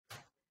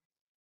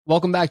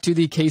Welcome back to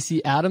the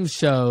Casey Adams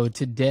Show.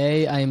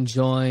 Today, I am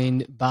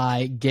joined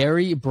by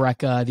Gary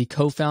Brecka, the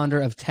co-founder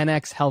of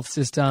 10X Health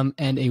System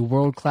and a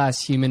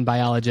world-class human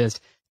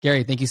biologist.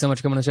 Gary, thank you so much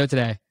for coming on the show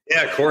today.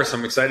 Yeah, of course.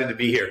 I'm excited to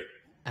be here.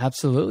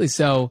 Absolutely.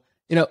 So,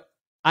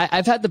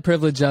 I've had the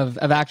privilege of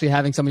actually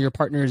having some of your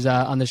partners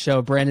on the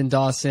show, Brandon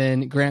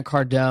Dawson, Grant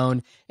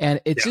Cardone,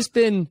 and it's just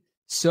been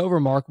so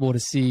remarkable to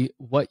see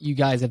what you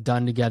guys have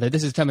done together.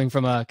 This is coming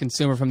from a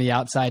consumer from the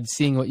outside,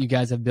 seeing what you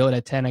guys have built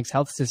at 10X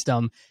Health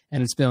System,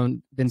 and it's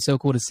been so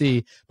cool to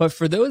see. But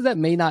for those that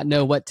may not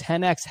know what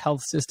 10X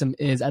Health System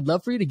is, I'd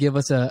love for you to give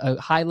us a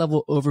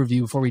high-level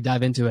overview before we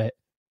dive into it.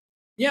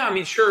 Yeah,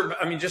 sure.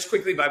 Just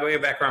quickly, by way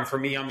of background, for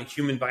me, I'm a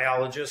human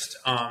biologist.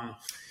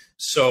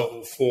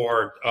 So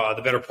for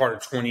the better part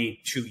of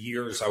 22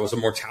 years, I was a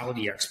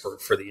mortality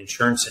expert for the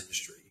insurance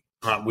industry,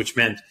 which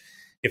meant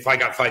if I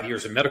got 5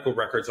 years of medical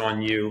records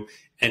on you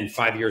and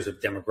 5 years of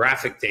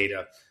demographic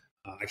data,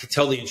 I could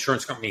tell the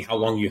insurance company how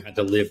long you had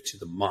to live to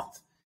the month.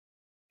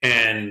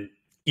 And,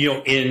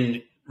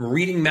 in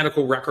reading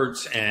medical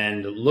records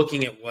and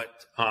looking at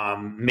what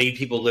made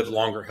people live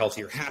longer,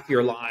 healthier,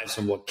 happier lives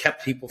and what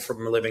kept people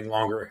from living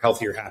longer,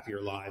 healthier,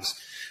 happier lives,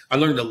 I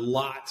learned a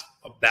lot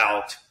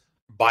about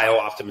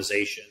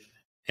biooptimization.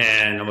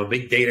 And I'm a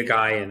big data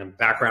guy and a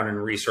background in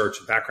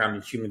research, a background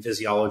in human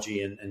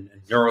physiology and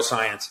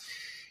neuroscience.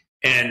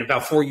 And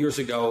about 4 years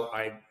ago,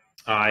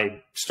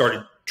 I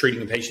started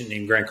treating a patient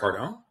named Grant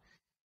Cardone.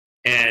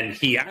 And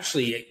he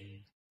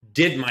actually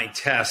did my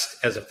test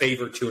as a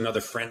favor to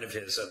another friend of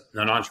his,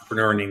 an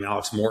entrepreneur named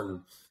Alex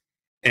Morton.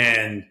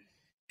 And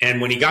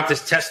when he got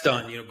this test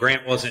done,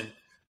 Grant wasn't,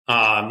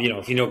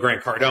 if you know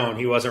Grant Cardone,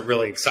 he wasn't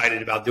really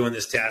excited about doing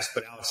this test.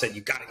 But Alex said,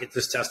 you got to get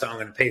this test done. I'm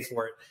going to pay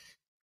for it.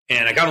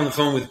 And I got on the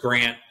phone with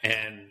Grant,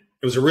 and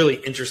it was a really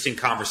interesting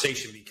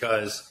conversation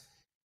because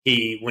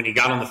when he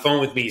got on the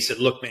phone with me, he said,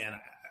 look, man,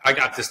 I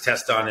got this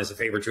test done as a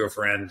favor to a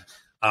friend.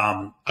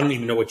 I don't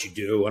even know what you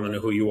do. I don't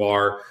know who you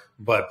are.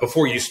 But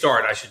before you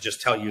start, I should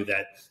just tell you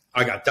that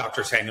I got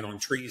doctors hanging on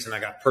trees and I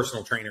got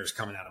personal trainers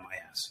coming out of my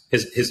ass,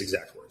 his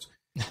exact words.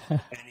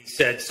 And he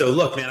said, so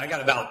look, man, I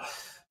got about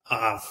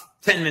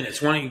 10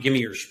 minutes. Why don't you give me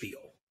your spiel?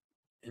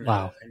 And,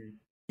 wow.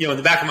 In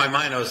the back of my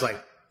mind, I was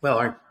like,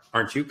 well,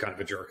 aren't you kind of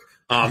a jerk?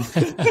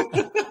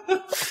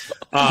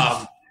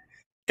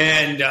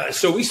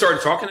 So we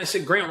started talking. I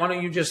said, Grant, why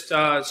don't you just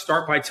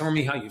start by telling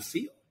me how you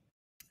feel?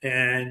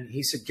 And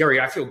he said, Gary,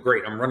 I feel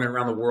great. I'm running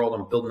around the world.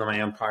 I'm building my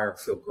empire.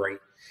 I feel great.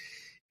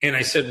 And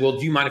I said, well,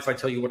 do you mind if I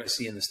tell you what I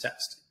see in this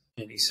test?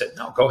 And he said,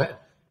 no, go ahead.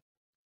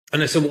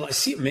 And I said, well, I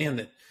see a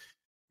man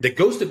that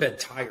goes to bed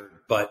tired,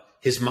 but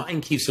his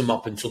mind keeps him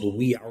up until the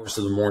wee hours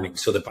of the morning,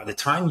 so that by the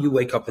time you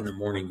wake up in the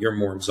morning, you're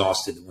more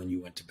exhausted than when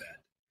you went to bed.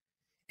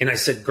 And I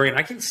said, Grant,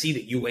 I can see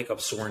that you wake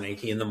up sore and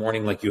achy in the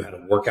morning like you had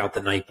a workout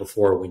the night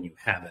before when you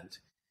haven't.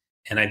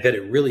 And I bet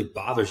it really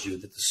bothers you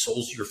that the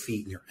soles of your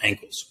feet and your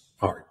ankles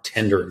are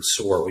tender and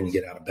sore when you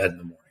get out of bed in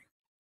the morning.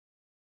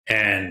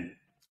 And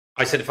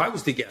I said, if I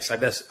was to guess, I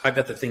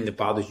bet the thing that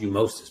bothers you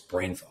most is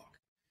brain fog.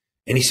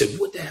 And he said,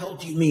 what the hell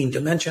do you mean,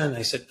 dementia? And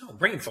I said, no,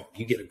 brain fog.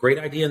 You get a great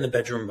idea in the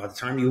bedroom. By the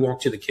time you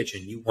walk to the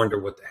kitchen, you wonder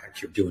what the heck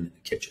you're doing in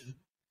the kitchen.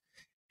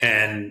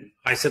 And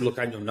I said, look,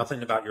 I know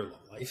nothing about your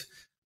love life.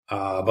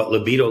 But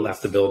libido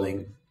left the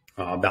building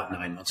about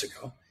 9 months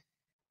ago.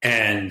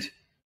 And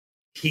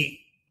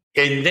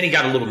then he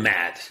got a little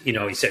mad.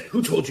 He said,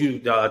 who told you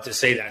to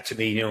say that to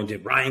me?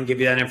 Did Ryan give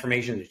you that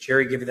information? Did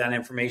Cherry give you that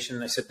information?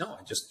 And I said, no,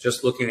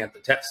 just looking at the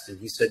test. And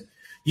he said,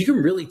 you can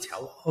really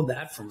tell all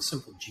that from a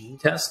simple gene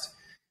test?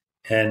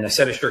 And I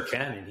said, I sure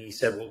can. And he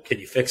said, well, can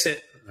you fix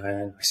it?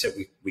 And I said,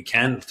 we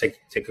can. It'll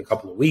take a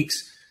couple of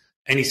weeks.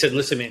 And he said,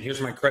 listen, man, here's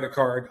my credit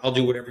card. I'll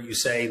do whatever you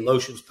say,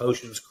 lotions,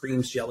 potions,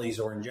 creams, jellies,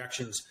 or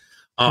injections.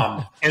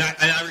 And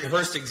I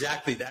rehearsed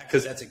exactly that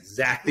because that's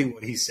exactly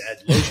what he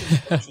said. Lotions,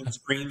 potions,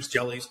 creams,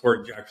 jellies, or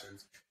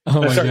injections. Oh,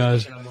 my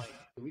gosh. And I'm like,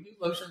 do we do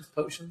lotions,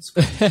 potions?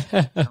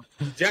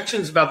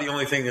 Injections about the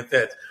only thing that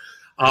fits.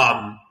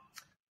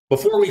 But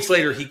 4 weeks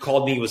later, he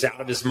called me. He was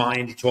out of his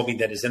mind. He told me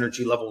that his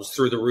energy level was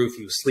through the roof.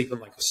 He was sleeping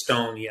like a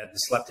stone. He hadn't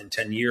slept in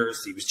 10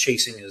 years. He was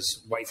chasing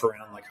his wife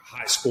around like a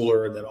high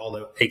schooler, that all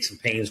the aches and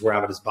pains were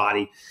out of his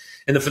body.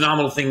 And the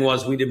phenomenal thing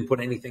was we didn't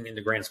put anything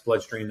into Grant's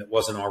bloodstream that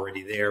wasn't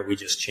already there. We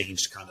just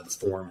changed kind of the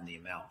form and the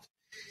amount.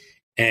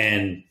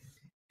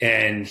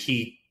 And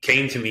he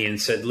came to me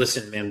and said,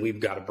 listen, man, we've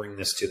got to bring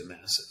this to the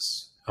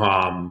masses.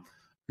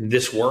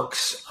 This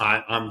works.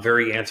 I'm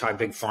very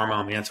anti-big pharma.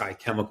 I'm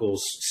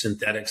anti-chemicals,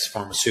 synthetics,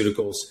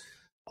 pharmaceuticals.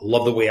 I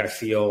love the way I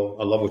feel.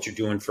 I love what you're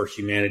doing for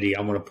humanity.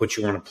 I want to put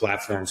you on a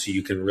platform so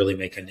you can really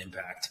make an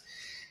impact.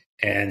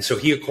 And so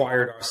he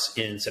acquired us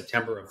in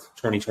September of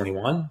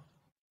 2021.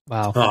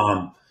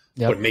 Wow.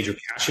 Put major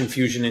cash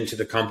infusion into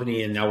the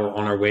company. And now we're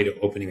on our way to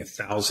opening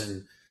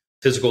 1,000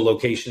 physical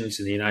locations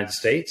in the United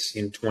States,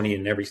 20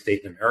 in every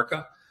state in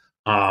America.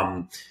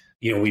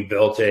 We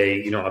built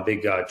a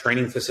big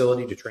training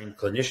facility to train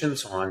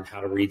clinicians on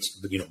how to read,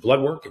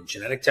 blood work and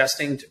genetic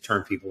testing to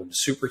turn people into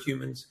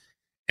superhumans.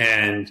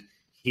 And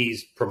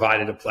he's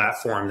provided a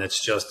platform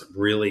that's just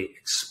really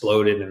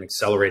exploded and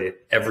accelerated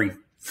every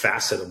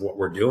facet of what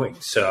we're doing.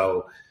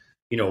 So,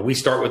 we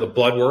start with a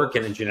blood work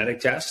and a genetic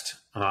test.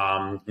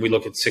 We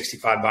look at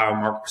 64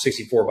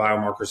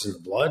 biomarkers in the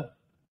blood,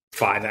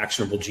 5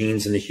 actionable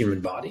genes in the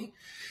human body.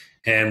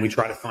 And we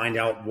try to find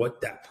out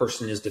what that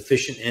person is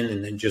deficient in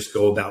and then just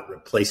go about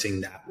replacing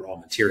that raw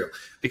material.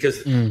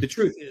 Because the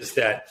truth is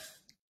that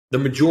the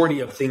majority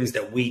of things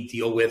that we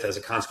deal with as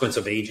a consequence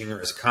of aging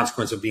or as a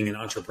consequence of being an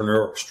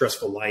entrepreneur or a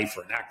stressful life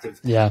or an active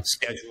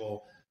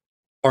schedule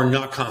are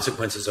not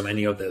consequences of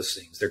any of those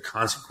things. They're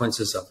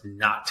consequences of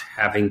not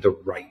having the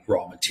right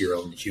raw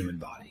material in the human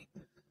body.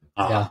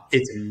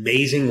 It's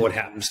amazing what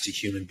happens to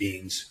human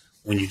beings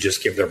when you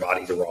just give their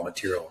body the raw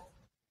material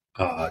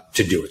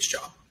to do its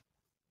job.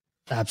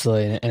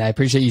 Absolutely. And I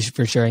appreciate you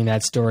for sharing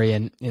that story.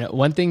 And,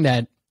 one thing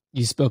that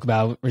you spoke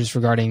about just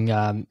regarding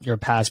your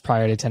past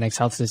prior to 10X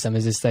Health System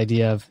is this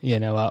idea of,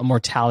 a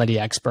mortality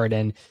expert.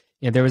 And,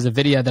 there was a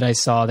video that I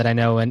saw that I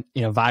know and,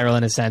 viral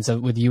in a sense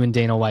of with you and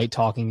Dana White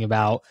talking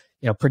about,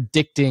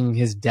 predicting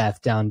his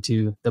death down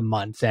to the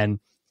month. And,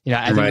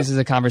 I think this is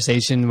a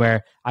conversation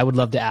where I would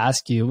love to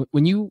ask you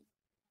when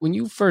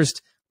you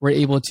first were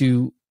able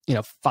to,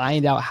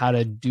 find out how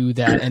to do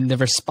that and the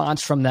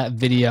response from that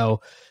video,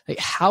 like,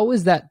 how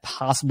is that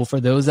possible for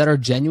those that are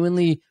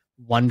genuinely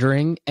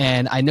wondering?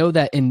 And I know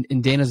that in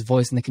Dana's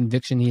voice and the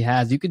conviction he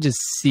has, you could just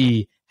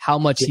see how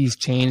much he's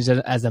changed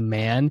as a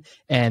man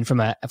and from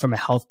a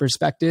health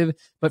perspective.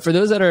 But for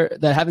those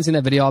that haven't seen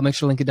that video, I'll make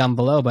sure to link it down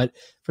below. But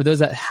for those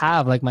that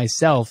have, like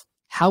myself,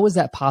 how is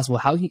that possible?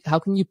 How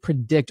can you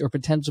predict or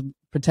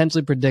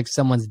potentially predict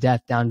someone's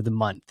death down to the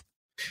month?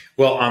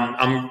 Well,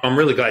 I'm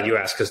really glad you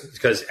asked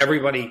because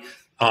everybody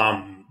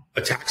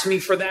attacks me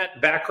for that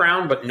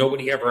background, but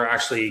nobody ever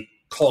actually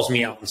calls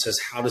me out and says,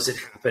 how does it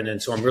happen?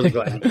 And so I'm really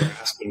glad you're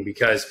asking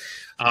because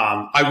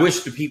I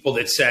wish the people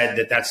that said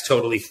that that's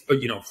totally,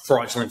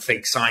 fraudulent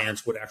fake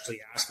science would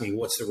actually ask me,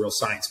 what's the real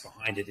science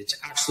behind it? It's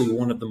actually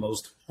one of the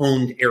most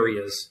honed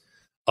areas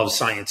of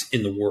science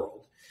in the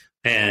world.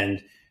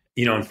 And,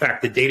 in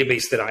fact, the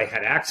database that I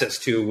had access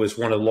to was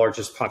one of the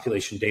largest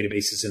population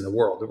databases in the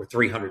world. There were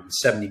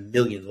 370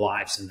 million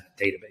lives in that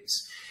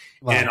database.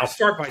 Wow. And I'll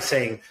start by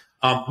saying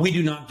we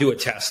do not do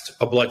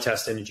a blood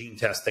test and a gene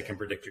test that can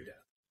predict your death.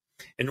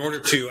 In order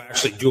to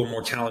actually do a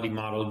mortality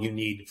model, you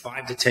need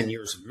 5 to 10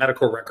 years of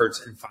medical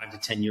records and 5 to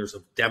 10 years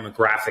of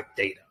demographic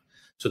data.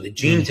 So the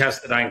gene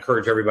test that I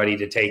encourage everybody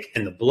to take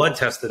and the blood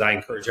test that I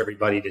encourage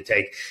everybody to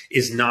take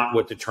is not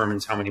what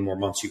determines how many more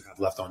months you have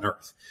left on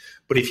Earth.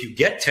 But if you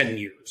get 10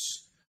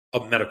 years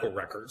of medical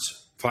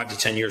records, 5 to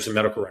 10 years of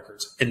medical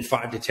records, and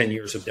 5 to 10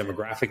 years of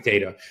demographic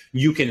data,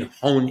 you can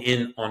hone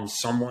in on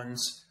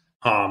someone's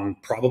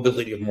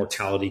probability of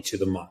mortality to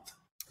the month.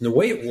 And the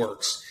way it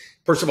works,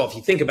 first of all, if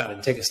you think about it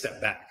and take a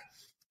step back,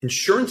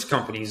 insurance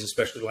companies,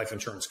 especially life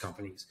insurance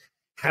companies,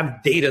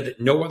 have data that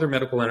no other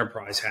medical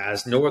enterprise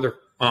has, no other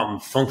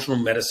functional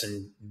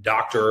medicine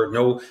doctor,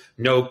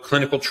 no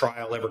clinical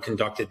trial ever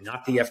conducted,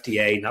 not the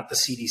FDA, not the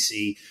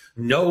CDC,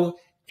 no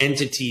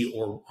entity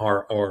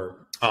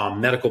or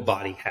medical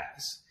body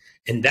has.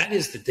 And that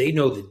is that they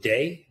know the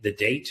day, the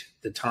date,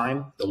 the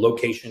time, the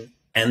location,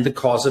 and the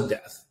cause of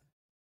death,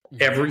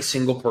 every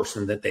single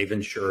person that they've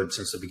insured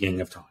since the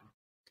beginning of time.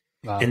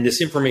 Wow. And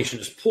this information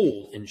is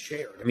pooled and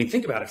shared. I mean,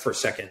 think about it for a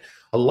second.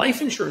 A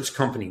life insurance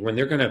company, when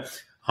they're going to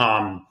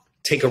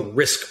take a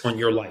risk on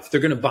your life,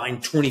 they're going to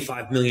bind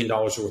 $25 million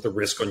worth of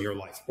risk on your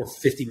life or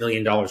 $50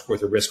 million worth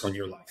of risk on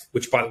your life,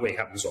 which, by the way,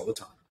 happens all the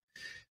time.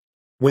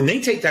 When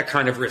they take that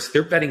kind of risk,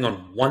 they're betting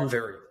on one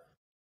variable.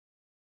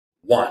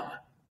 One,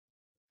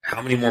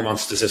 how many more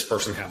months does this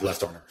person have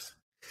left on Earth?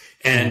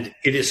 And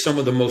it is some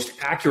of the most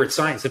accurate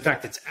science. In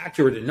fact, it's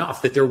accurate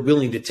enough that they're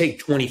willing to take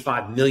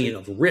 25 million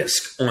of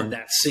risk on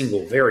that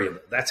single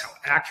variable. That's how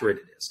accurate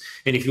it is.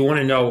 And if you want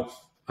to know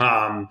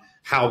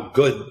how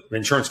good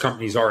insurance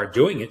companies are at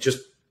doing it, just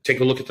take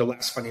a look at the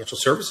last financial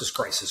services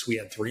crisis. We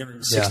had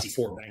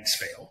 364 banks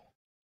fail.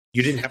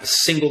 You didn't have a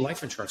single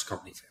life insurance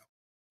company fail.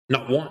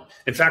 Not one.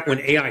 In fact, when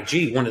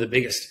AIG, one of the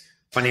biggest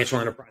financial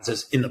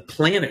enterprises in the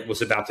planet,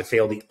 was about to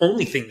fail, the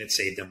only thing that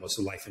saved them was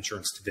the life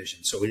insurance division.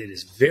 So it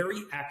is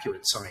very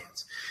accurate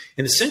science.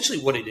 And essentially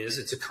what it is,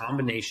 it's a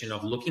combination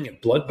of looking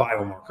at blood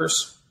biomarkers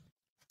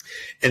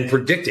and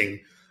predicting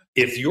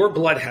if your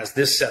blood has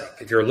this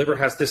setup, if your liver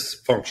has this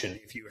function,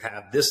 if you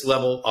have this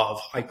level of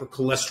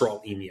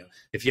hypercholesterolemia,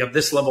 if you have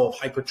this level of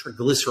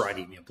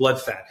hypertriglyceridemia, blood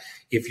fat,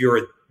 if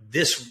you're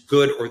this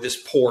good or this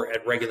poor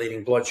at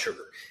regulating blood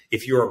sugar,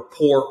 if you're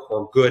poor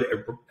or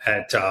good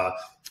at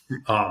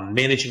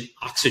managing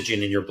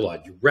oxygen in your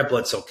blood, your red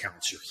blood cell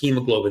counts, your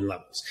hemoglobin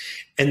levels,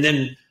 and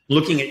then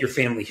looking at your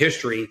family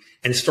history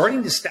and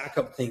starting to stack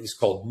up things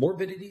called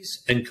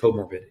morbidities and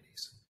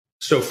comorbidities.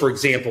 So, for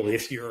example,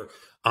 if you're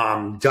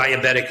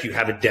diabetic, you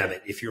have a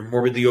debit. If you're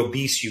morbidly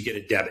obese, you get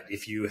a debit.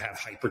 If you have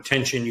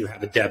hypertension, you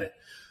have a debit.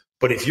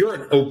 But if you're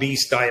an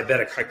obese,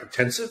 diabetic,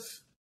 hypertensive,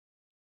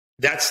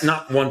 that's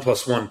not 1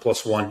 + 1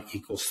 + 1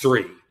 =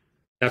 3.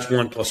 That's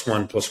 1 +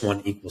 1 +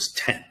 1 =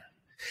 10.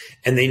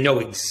 And they know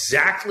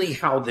exactly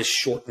how this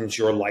shortens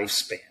your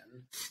lifespan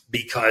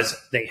because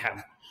they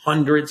have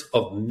hundreds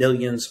of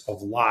millions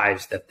of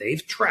lives that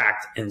they've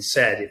tracked and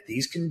said, if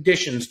these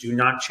conditions do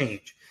not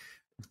change,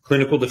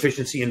 clinical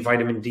deficiency in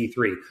vitamin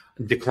D3,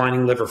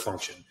 declining liver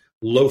function,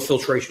 low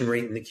filtration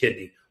rate in the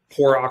kidney,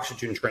 poor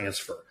oxygen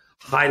transfer,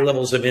 high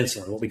levels of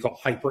insulin, what we call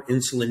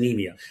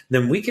hyperinsulinemia,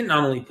 then we can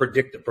not only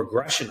predict the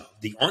progression of,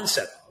 the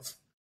onset of,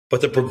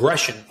 but the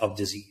progression of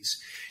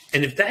disease.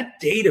 And if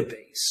that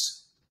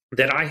database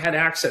that I had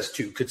access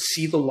to could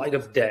see the light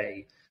of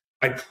day,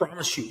 I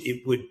promise you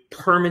it would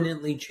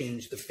permanently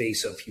change the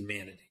face of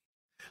humanity,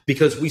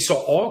 because we saw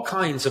all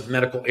kinds of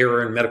medical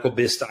error and medical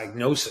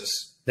misdiagnosis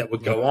that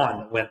would go on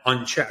that went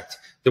unchecked,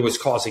 that was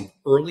causing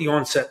early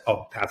onset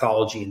of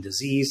pathology and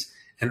disease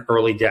and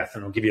early death.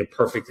 And I'll give you a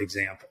perfect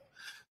example.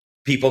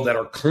 People that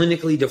are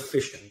clinically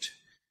deficient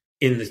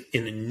in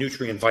the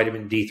nutrient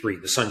vitamin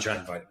D3, the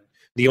sunshine vitamin,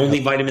 the only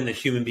vitamin that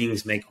human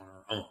beings make on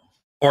our own,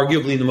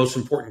 arguably the most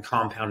important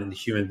compound in the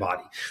human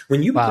body.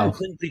 When you become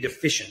clinically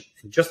deficient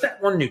in just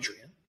that one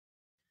nutrient,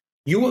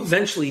 you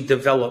eventually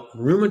develop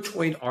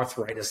rheumatoid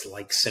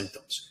arthritis-like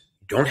symptoms.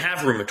 You don't have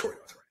rheumatoid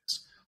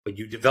arthritis, but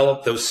you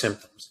develop those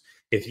symptoms.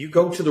 If you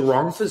go to the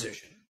wrong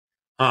physician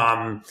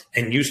and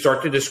you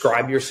start to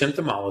describe your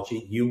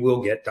symptomology, you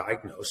will get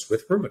diagnosed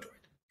with rheumatoid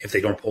if they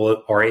don't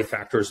pull RA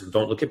factors and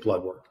don't look at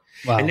blood work.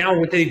 And now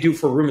what they do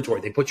for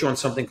rheumatoid, they put you on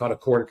something called a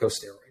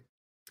corticosteroid.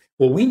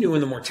 Well, we knew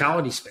in the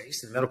mortality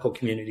space, the medical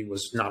community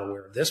was not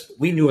aware of this, but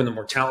we knew in the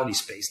mortality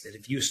space that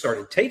if you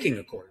started taking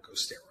a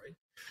corticosteroid,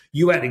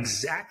 you had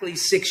exactly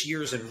 6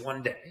 years and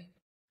 1 day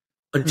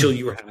until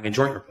you were having a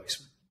joint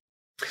replacement.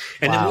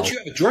 And then once you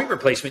have a joint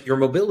replacement, your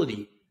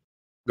mobility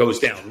goes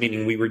down,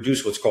 meaning we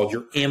reduce what's called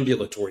your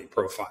ambulatory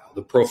profile,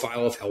 the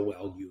profile of how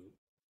well you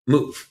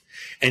move.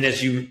 And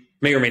as you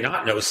may or may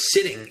not know,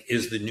 sitting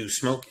is the new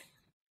smoking,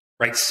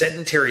 right?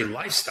 Sedentary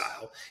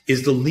lifestyle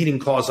is the leading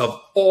cause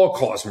of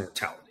all-cause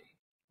mortality.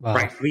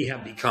 Right. We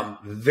have become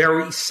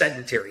very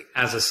sedentary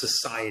as a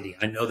society.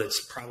 I know that's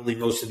probably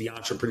most of the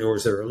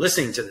entrepreneurs that are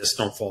listening to this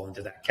don't fall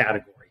into that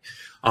category.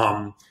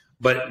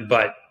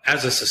 But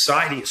as a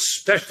society,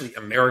 especially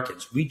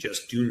Americans, we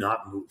just do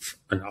not move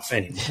enough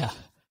anymore. Yeah.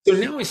 So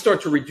now I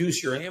start to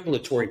reduce your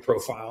ambulatory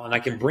profile, and I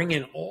can bring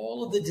in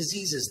all of the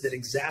diseases that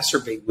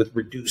exacerbate with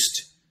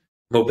reduced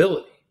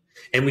mobility.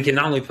 And we can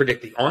not only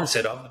predict the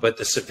onset of, but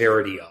the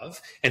severity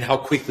of, and how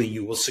quickly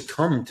you will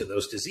succumb to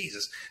those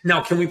diseases.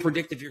 Now, can we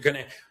predict if you're going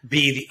to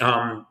be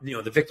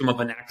the victim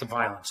of an act of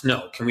violence?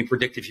 No. Can we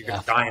predict if you're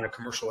going to die in a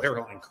commercial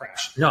airline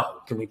crash?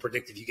 No. Can we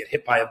predict if you get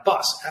hit by a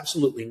bus?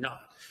 Absolutely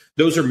not.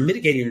 Those are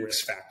mitigating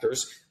risk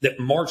factors that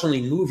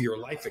marginally move your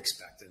life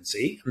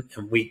expectancy,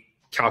 and we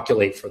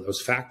calculate for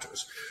those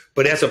factors.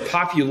 But as a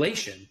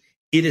population,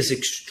 it is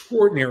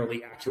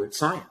extraordinarily accurate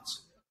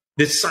science.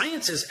 The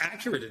science is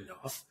accurate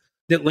enough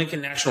that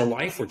Lincoln National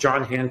Life or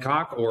John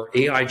Hancock or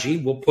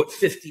AIG will put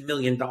 $50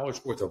 million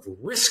worth of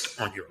risk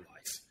on your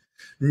life.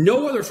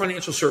 No other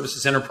financial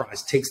services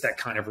enterprise takes that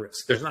kind of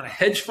risk. There's not a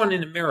hedge fund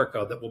in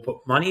America that will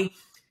put money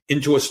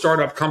into a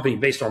startup company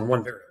based on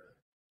one variable.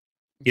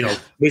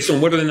 Based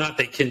on whether or not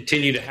they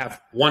continue to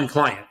have one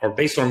client, or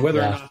based on whether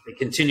or not they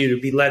continue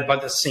to be led by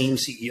the same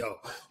CEO,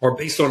 or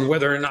based on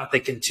whether or not they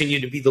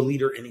continue to be the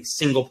leader in a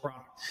single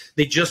product.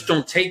 They just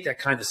don't take that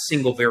kind of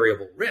single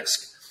variable risk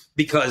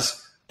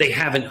because they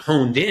haven't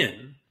honed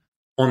in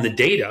on the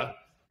data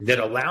that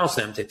allows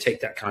them to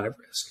take that kind of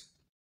risk.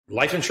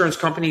 Life insurance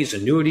companies,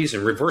 annuities,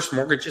 and reverse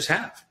mortgages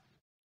have.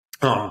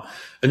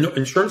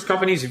 Insurance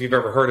companies, if you've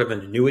ever heard of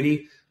an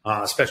annuity,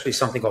 especially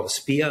something called a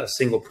SPIA, a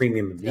single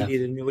premium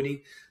immediate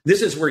annuity.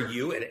 This is where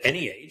you, at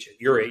any age, at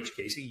your age,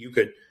 Casey, you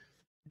could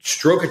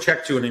stroke a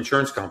check to an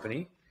insurance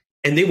company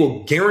and they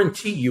will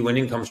guarantee you an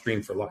income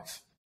stream for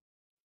life.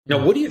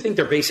 Now, what do you think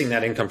they're basing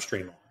that income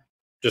stream on?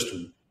 Just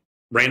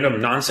random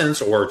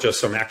nonsense or just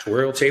some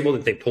actuarial table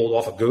that they pulled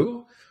off of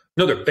Google?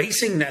 No, they're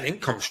basing that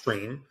income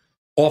stream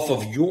off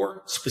of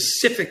your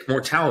specific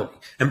mortality.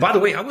 And by the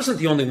way, I wasn't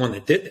the only one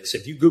that did this.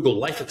 If you Google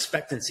life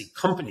expectancy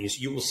companies,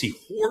 you will see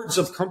hordes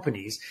of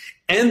companies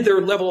and their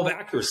level of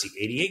accuracy,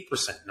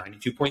 88%,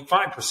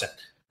 92.5%,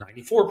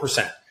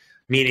 94%,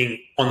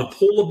 meaning on the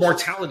pool of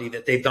mortality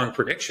that they've done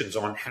predictions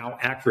on, how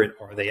accurate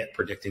are they at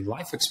predicting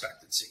life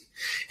expectancy.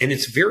 And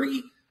it's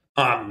very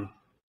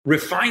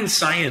refined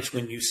science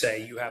when you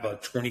say you have a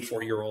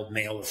 24-year-old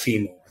male or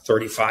female, a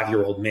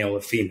 35-year-old male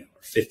or female,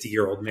 or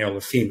 50-year-old male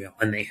or female,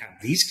 and they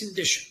have these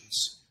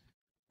conditions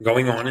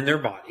going on in their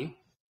body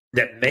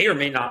that may or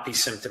may not be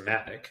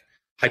symptomatic.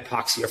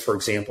 Hypoxia, for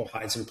example,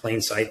 hides in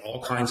plain sight.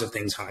 All kinds of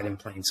things hide in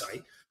plain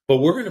sight. But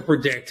we're going to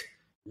predict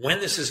when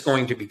this is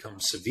going to become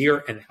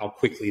severe and how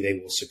quickly they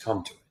will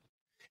succumb to it.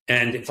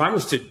 And if I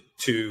was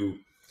to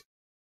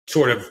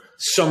sort of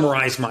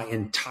summarize my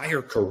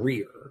entire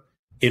career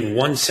in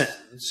one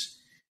sentence,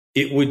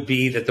 it would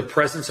be that the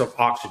presence of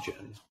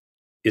oxygen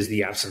is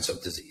the absence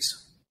of disease.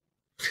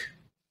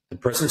 The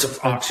presence of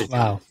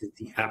oxygen is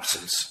the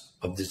absence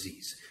of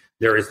disease.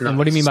 There is not. And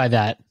what do you mean by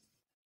that?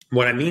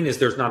 What I mean is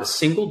there's not a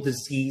single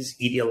disease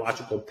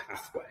etiological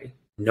pathway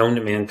known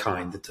to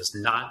mankind that does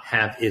not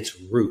have its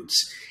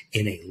roots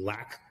in a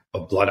lack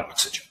of blood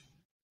oxygen.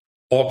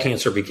 All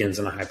cancer begins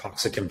in a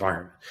hypoxic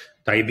environment.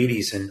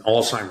 Diabetes and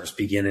Alzheimer's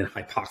begin in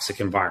hypoxic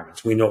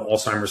environments. We know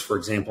Alzheimer's, for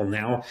example,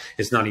 now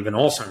is not even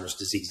Alzheimer's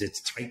disease. It's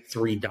type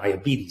 3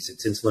 diabetes.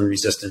 It's insulin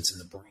resistance in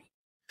the brain.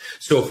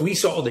 So if we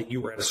saw that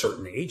you were at a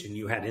certain age and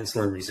you had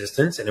insulin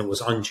resistance and it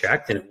was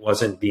unchecked and it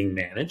wasn't being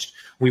managed,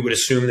 we would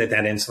assume that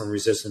that insulin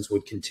resistance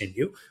would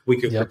continue. We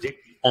could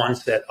predict the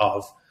onset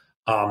of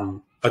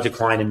a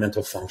decline in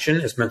mental function.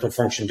 As mental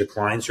function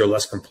declines, you're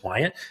less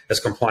compliant. As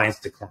compliance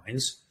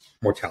declines,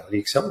 mortality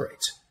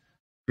accelerates.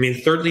 I mean,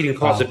 the third leading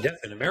cause of death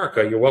in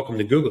America, you're welcome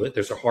to Google it.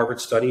 There's a Harvard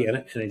study and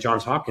a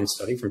Johns Hopkins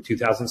study from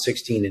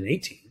 2016 and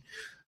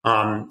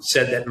 18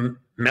 said that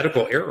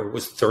medical error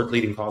was the third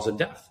leading cause of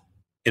death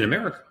in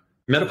America.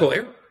 Medical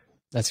error.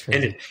 That's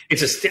crazy. And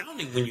it's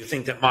astounding when you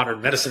think that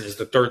modern medicine is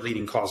the third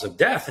leading cause of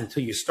death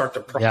until you start to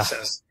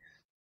process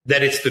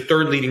that it's the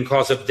third leading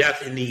cause of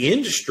death in the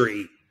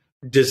industry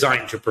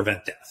designed to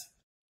prevent death.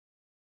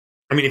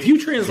 I mean, if you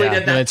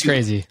translated that that's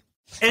crazy.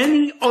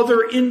 Any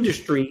other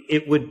industry,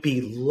 it would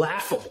be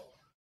laughable,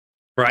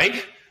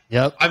 right?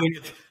 Yep. I mean,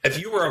 if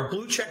you were a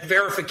blue check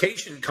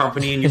verification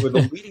company and you were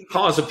the leading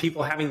cause of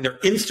people having their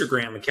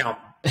Instagram account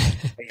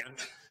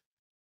banned,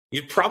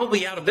 you'd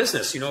probably be out of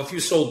business. You know, if you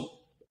sold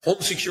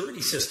home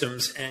security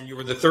systems and you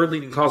were the third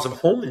leading cause of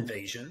home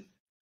invasion,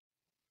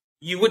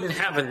 you wouldn't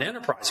have an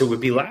enterprise. It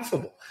would be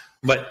laughable.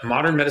 But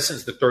modern medicine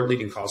is the third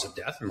leading cause of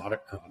death and modern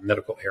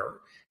medical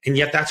error. And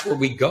yet that's where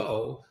we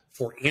go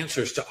for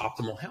answers to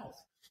optimal health.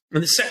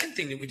 And the second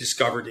thing that we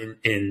discovered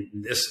in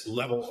this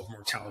level of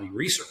mortality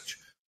research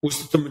was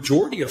that the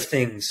majority of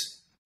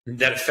things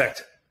that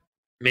affect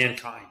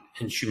mankind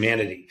and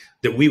humanity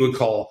that we would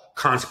call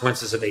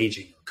consequences of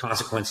aging,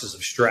 consequences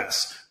of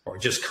stress, or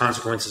just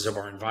consequences of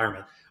our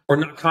environment are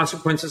not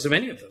consequences of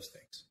any of those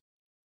things.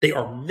 They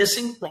are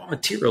missing raw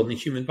material in the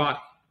human body.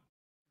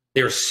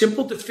 They are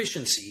simple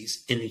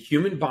deficiencies in the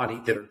human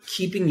body that are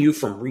keeping you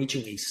from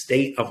reaching a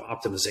state of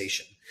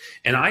optimization.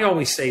 And I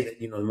always say that,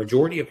 the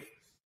majority of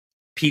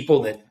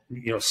people that,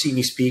 see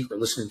me speak or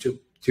listen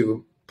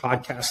to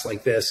podcasts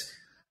like this,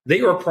 they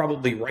are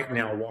probably right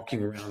now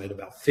walking around at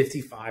about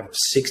 55 or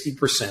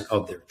 60%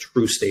 of their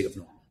true state of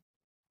normal.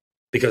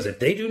 Because if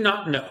they do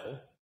not know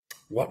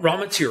what raw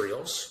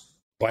materials,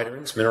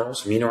 vitamins,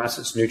 minerals, amino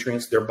acids,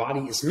 nutrients, their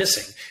body is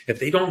missing, if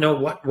they don't know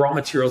what raw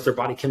materials their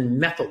body can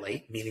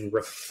methylate, meaning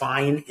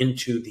refine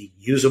into the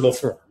usable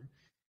form,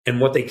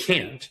 and what they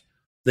can't,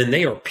 then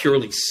they are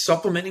purely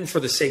supplementing for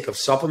the sake of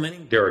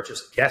supplementing. They're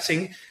just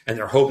guessing, and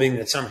they're hoping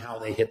that somehow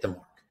they hit the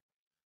mark.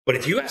 But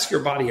if you ask your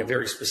body a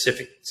very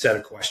specific set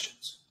of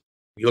questions,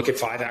 you look at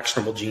 5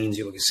 actionable genes,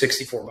 you look at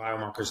 64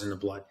 biomarkers in the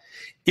blood,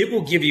 it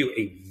will give you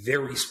a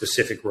very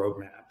specific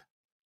roadmap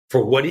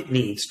for what it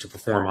needs to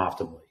perform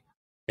optimally.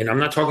 And I'm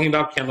not talking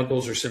about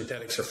chemicals or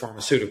synthetics or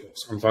pharmaceuticals.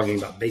 I'm talking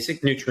about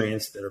basic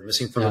nutrients that are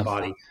missing from the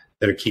body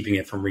that are keeping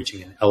it from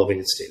reaching an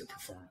elevated state of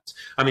performance.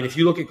 I mean, if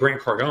you look at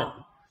Grant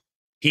Cardone,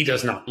 he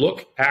does not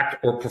look,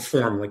 act, or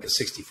perform like a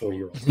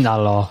 64-year-old. Not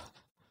at all.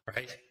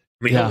 Right?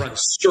 I mean, he'll run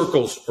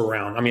circles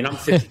around. I mean, I'm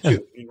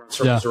 52. He runs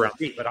circles around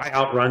me, but I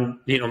outrun,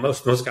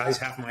 most guys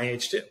half my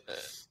age too.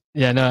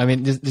 Yeah, no, I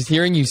mean, just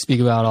hearing you speak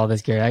about all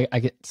this, Gary, I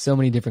get so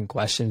many different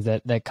questions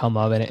that come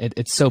up, and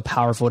it's so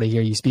powerful to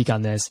hear you speak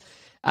on this.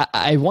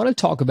 I want to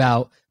talk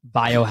about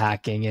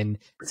biohacking and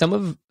some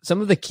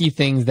of the key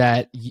things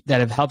that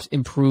have helped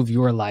improve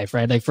your life,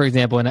 right? Like, for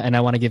example, and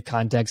I want to give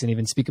context and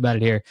even speak about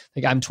it here.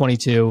 Like, I'm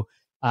 22.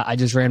 I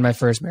just ran my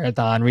first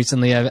marathon.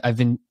 Recently, I've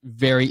been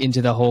very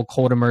into the whole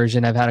cold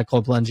immersion. I've had a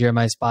cold plunge here in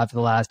my spot for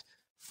the last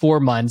 4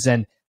 months.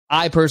 And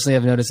I personally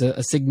have noticed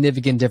a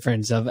significant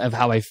difference of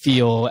how I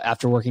feel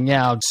after working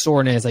out,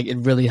 soreness. Like, it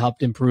really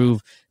helped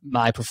improve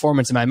my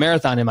performance in my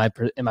marathon in my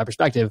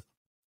perspective.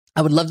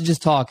 I would love to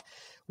just talk.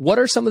 What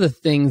are some of the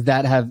things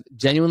that have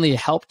genuinely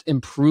helped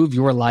improve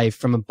your life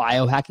from a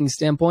biohacking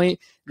standpoint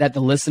that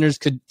the listeners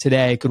could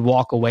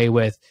walk away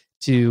with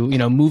to,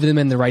 move them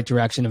in the right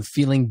direction of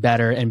feeling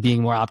better and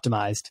being more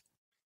optimized?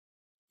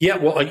 Yeah,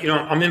 well,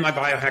 I'm in my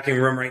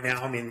biohacking room right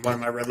now. I mean, one of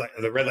my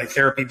the red light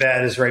therapy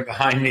bed is right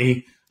behind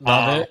me.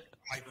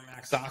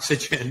 Hypermax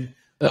oxygen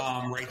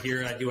right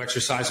here. I do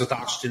exercise with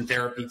oxygen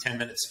therapy, 10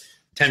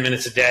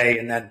 minutes a day,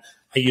 and then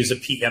I use a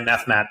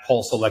PEMF mat,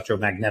 pulse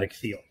electromagnetic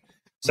field.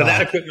 So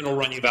that equipment will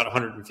run you about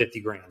 150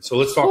 grand. So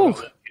let's talk about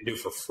what you can do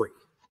for free,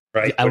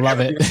 right? I love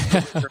it.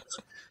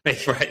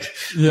 Right.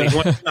 Yeah. You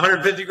want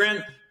 150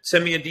 grand?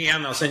 Send me a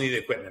DM. I'll send you the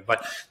equipment.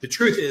 But the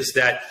truth is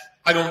that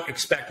I don't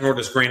expect, nor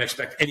does Grant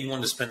expect anyone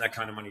to spend that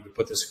kind of money to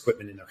put this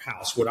equipment in their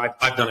house.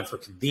 I've done it for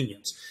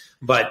convenience.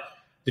 But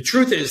the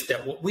truth is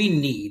that what we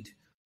need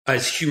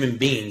as human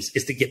beings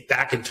is to get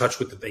back in touch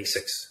with the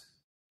basics,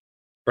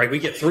 right? We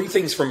get 3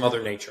 things from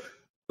Mother Nature.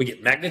 We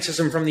get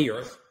magnetism from the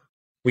earth.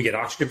 We get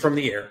oxygen from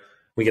the air.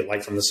 We get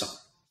light from the sun.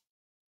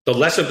 The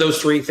less of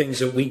those 3 things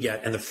that we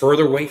get, and the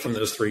further away from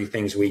those 3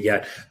 things we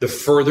get, the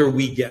further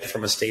we get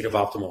from a state of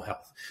optimal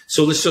health.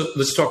 So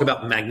let's talk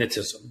about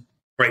magnetism,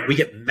 right? We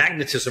get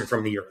magnetism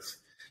from the earth.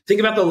 Think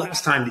about the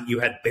last time that you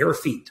had bare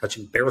feet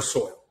touching bare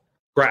soil,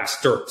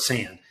 grass, dirt,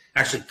 sand,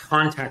 actually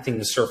contacting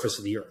the surface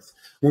of the earth.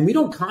 When we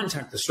don't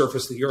contact the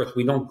surface of the earth,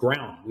 we don't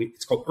ground.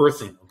 It's called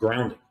earthing or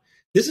grounding.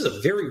 This is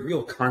a very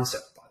real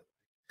concept, by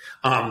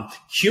the way.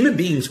 Human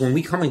beings, when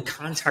we come in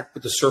contact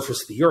with the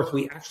surface of the earth,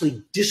 we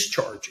actually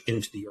discharge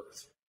into the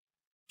earth.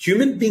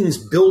 Human beings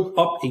build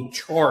up a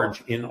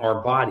charge in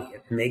our body.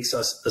 It makes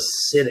us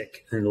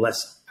acidic and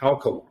less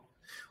alkaline.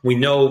 We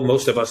know,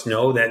 most of us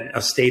know, that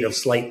a state of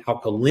slight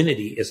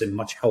alkalinity is a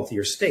much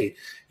healthier state.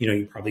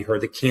 You probably heard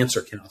that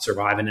cancer cannot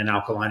survive in an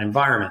alkaline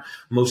environment.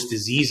 Most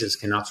diseases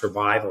cannot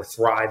survive or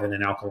thrive in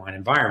an alkaline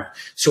environment.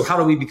 So how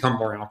do we become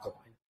more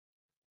alkaline?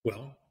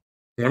 Well,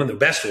 one of the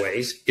best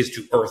ways is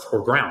to earth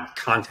or ground,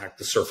 contact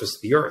the surface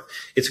of the earth.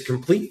 It's a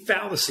complete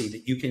fallacy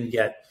that you can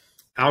get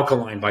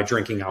alkaline by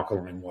drinking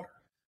alkaline water.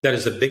 That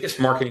is the biggest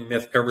marketing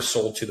myth ever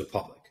sold to the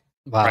public,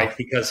 right?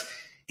 Because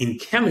in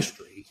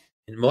chemistry,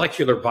 in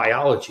molecular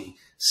biology,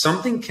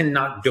 something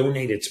cannot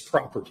donate its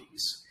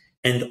properties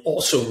and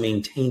also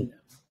maintain them.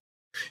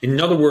 In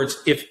other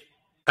words, if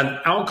an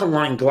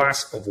alkaline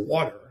glass of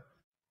water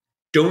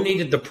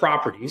donated the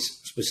properties,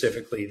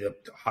 specifically the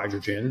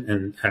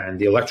hydrogen and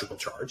the electrical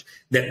charge,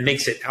 that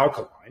makes it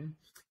alkaline,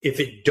 if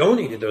it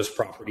donated those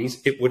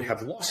properties, it would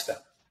have lost them.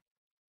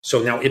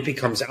 So now it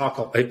becomes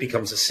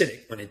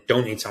acidic when it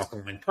donates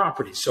alkaline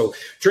properties. So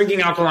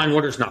drinking alkaline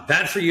water is not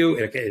bad for you.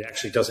 It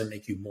actually doesn't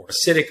make you more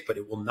acidic, but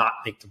it will not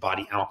make the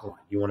body alkaline.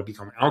 You want to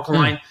become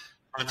alkaline,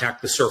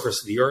 contact the surface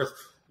of the earth,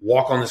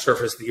 walk on the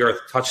surface of the earth,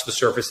 touch the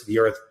surface of the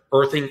earth.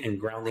 Earthing and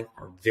grounding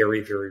are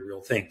very, very real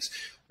things.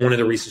 One of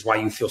the reasons why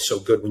you feel so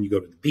good when you go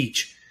to the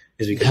beach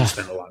is because you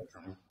spend a lot of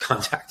time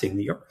contacting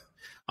the earth.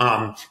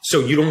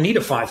 So you don't need a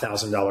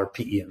 $5,000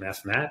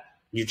 PEMF mat.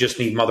 You just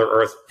need Mother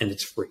Earth, and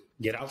it's free.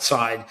 Get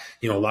outside.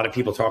 A lot of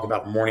people talk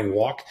about morning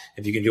walk.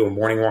 If you can do a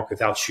morning walk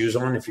without shoes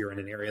on, if you're in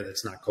an area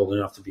that's not cold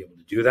enough to be able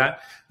to do that,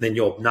 then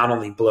you'll not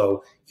only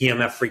blow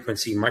EMF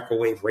frequency,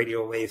 microwave,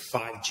 radio wave,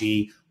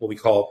 5G, what we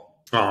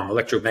call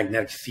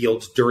electromagnetic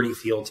fields, dirty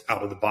fields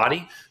out of the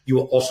body, you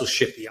will also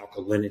shift the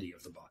alkalinity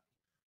of the body.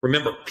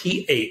 Remember,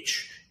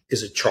 pH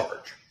is a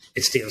charge.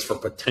 It stands for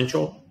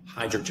potential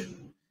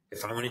hydrogen.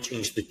 If I want to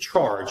change the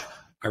charge,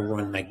 I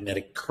run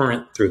magnetic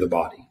current through the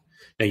body.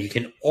 Now, you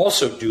can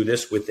also do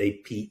this with a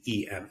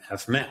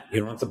PEMF mat. You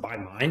don't have to buy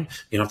mine.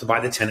 You don't have to buy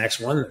the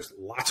 10X one. There's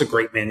lots of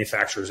great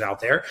manufacturers out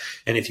there.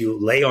 And if you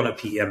lay on a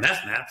PEMF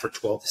mat for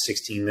 12 to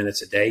 16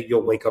 minutes a day,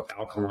 you'll wake up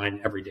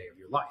alkaline every day of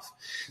your life.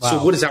 Wow.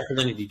 So what does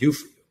alkalinity do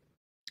for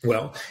you?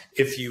 Well,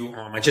 if you,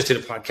 I just did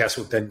a podcast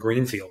with Ben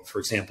Greenfield, for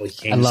example. He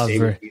came to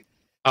stay.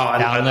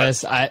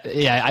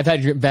 I've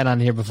had Ben on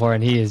here before,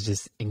 and he is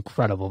just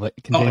incredible. But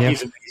continue.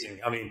 He's amazing.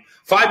 I mean,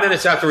 5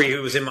 minutes after he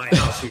was in my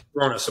house, he's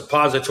thrown a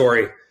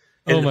suppository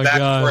in the back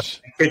of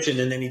the kitchen,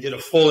 and then he did a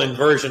full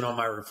inversion on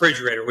my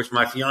refrigerator, which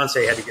my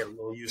fiance had to get a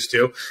little used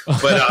to.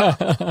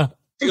 But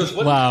he goes,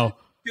 "What do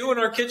you do in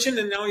our kitchen?"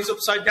 And now he's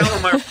upside down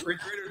on my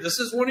refrigerator. This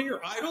is one of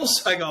your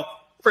idols? I go,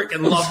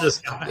 freaking love this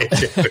guy.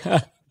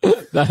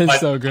 That is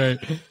so great.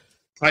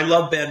 I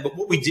love Ben, but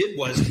what we did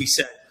was we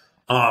said,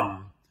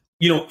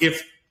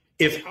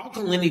 if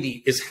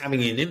alkalinity is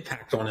having an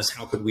impact on us,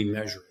 how could we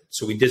measure it?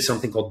 So we did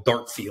something called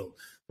dark field,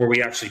 where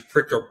we actually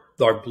pricked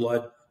our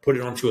blood, put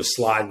it onto a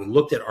slide. We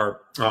looked at our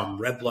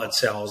red blood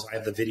cells. I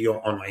have the video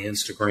on my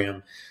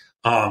Instagram.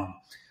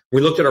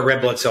 We looked at our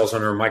red blood cells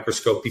under a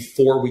microscope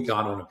before we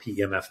got on a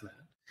PEMF mat.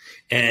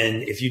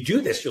 And if you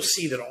do this, you'll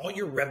see that all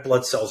your red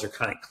blood cells are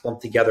kind of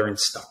clumped together and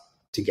stuck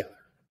together.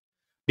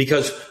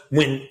 Because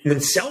when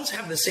cells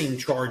have the same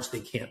charge,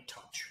 they can't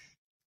touch.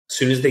 As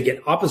soon as they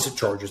get opposite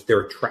charges,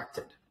 they're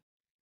attracted.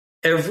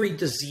 Every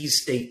disease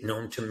state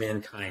known to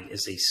mankind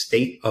is a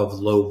state of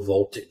low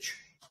voltage.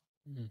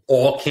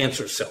 All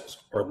cancer cells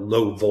are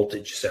low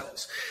voltage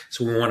cells.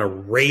 So we want to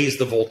raise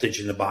the voltage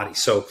in the body.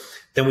 So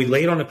then we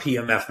laid on a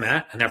PEMF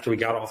mat. And after we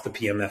got off the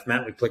PEMF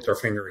mat, we clicked our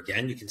finger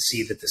again. You can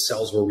see that the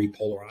cells were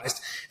repolarized.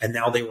 And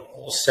now they were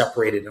all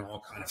separated and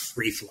all kind of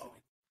free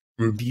flowing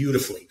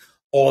beautifully.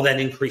 All that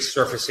increased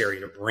surface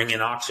area to bring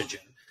in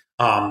oxygen.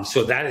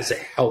 So that is a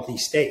healthy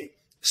state.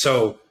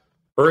 So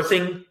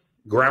earthing,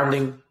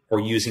 grounding, or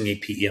using a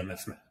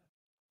PEMF mat.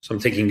 So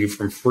I'm taking you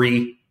from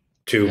free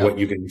to what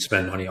you can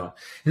spend money on.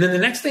 And then the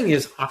next thing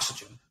is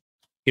oxygen.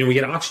 We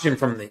get oxygen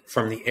from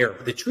the air.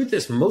 But the truth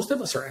is, most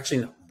of us are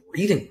actually not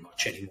breathing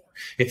much anymore.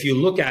 If you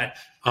look at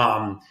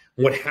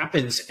what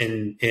happens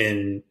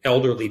in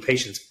elderly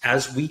patients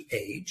as we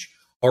age,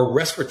 our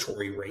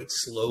respiratory rate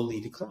slowly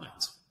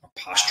declines. Our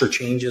posture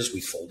changes. We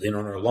fold in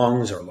on our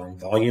lungs. Our lung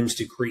volumes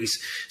decrease.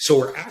 So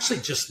we're actually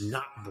just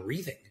not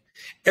breathing.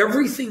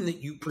 Everything that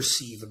you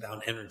perceive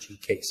about energy,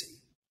 Casey,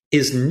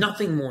 is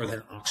nothing more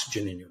than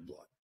oxygen in your blood.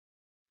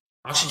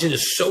 Oxygen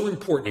is so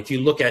important. If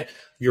you look at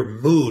your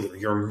mood or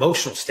your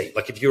emotional state,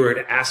 like if you were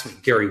to ask me,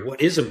 Gary,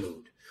 what is a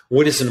mood?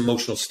 What is an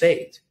emotional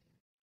state?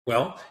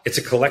 Well, it's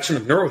a collection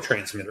of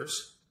neurotransmitters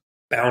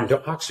bound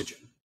to oxygen.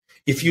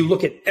 If you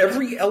look at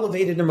every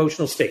elevated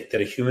emotional state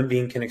that a human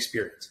being can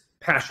experience,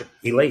 passion,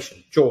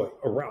 elation, joy,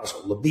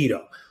 arousal,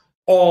 libido,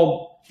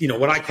 all,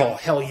 what I call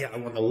hell yeah, I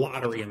won the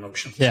lottery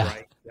emotions,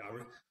 right? Yeah,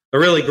 the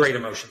really great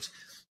emotions.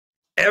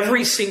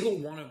 Every single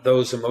one of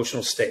those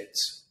emotional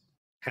states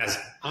has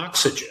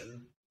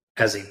oxygen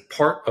as a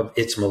part of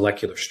its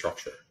molecular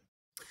structure.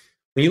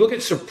 When you look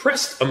at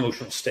suppressed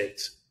emotional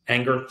states,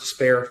 anger,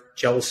 despair,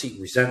 jealousy,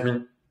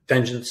 resentment,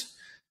 vengeance,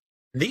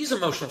 these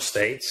emotional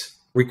states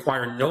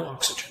require no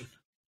oxygen.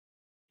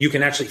 You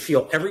can actually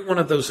feel every one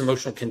of those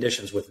emotional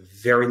conditions with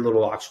very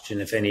little oxygen,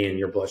 if any, in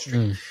your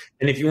bloodstream.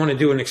 And if you want to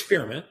do an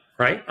experiment,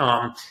 right,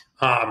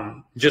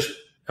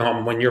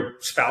 when your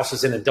spouse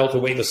is in a delta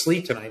wave of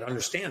sleep tonight,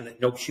 understand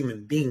that no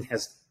human being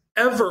has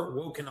ever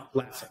woken up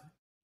laughing.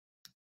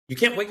 You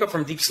can't wake up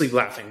from deep sleep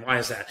laughing. Why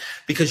is that?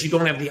 Because you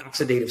don't have the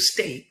oxidative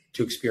state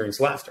to experience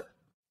laughter.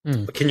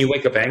 But can you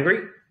wake up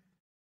angry?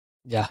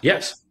 Yeah.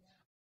 Yes.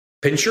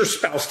 Pinch your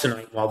spouse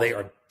tonight while they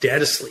are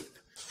dead asleep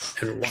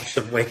and watch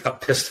them wake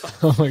up pissed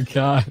off. Oh my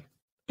God.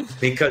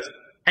 Because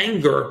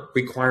anger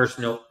requires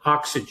no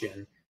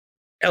oxygen.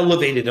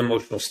 Elevated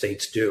emotional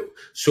states do.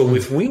 So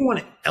if we want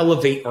to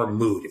elevate our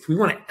mood, if we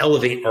want to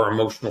elevate our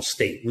emotional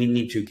state, we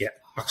need to get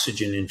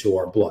oxygen into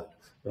our blood.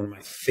 One of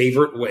my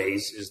favorite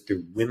ways is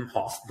through Wim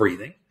Hof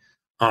breathing.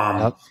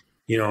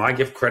 You know, I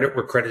give credit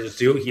where credit is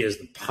due. He is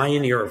the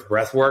pioneer of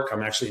breath work.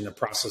 I'm actually in the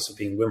process of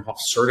being Wim Hof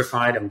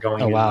certified. I'm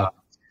going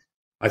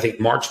I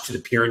think March to the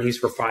Pyrenees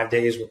for 5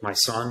 days with my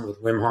son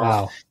with Wim Hof.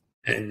 Wow.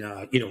 And,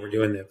 you know, we're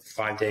doing the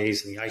 5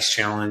 days and the ice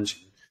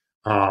challenge,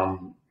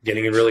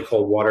 getting in really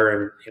cold water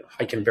and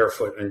hiking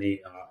barefoot in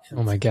the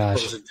oh my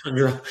gosh.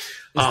 Tundra.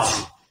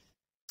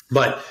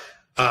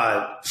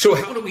 So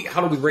how do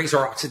we raise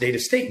our oxidative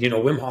state? You know,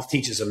 Wim Hof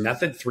teaches a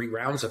method, 3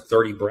 rounds of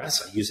 30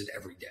 breaths. I use it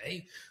every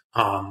day.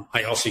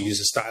 I also use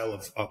a style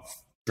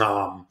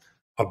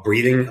of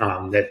breathing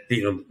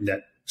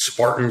that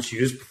Spartans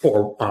used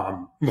before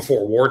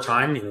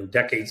wartime,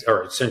 decades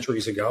or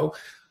centuries ago,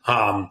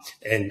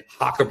 and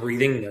haka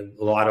breathing.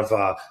 A lot of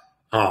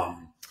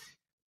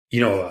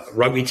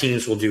rugby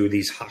teams will do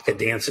these haka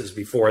dances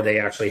before they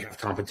actually have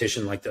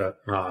competition, like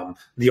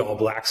the All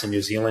Blacks in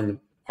New Zealand,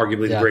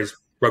 arguably the greatest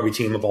rugby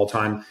team of all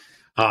time.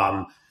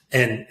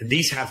 And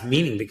these have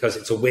meaning because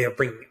it's a way of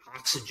bringing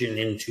oxygen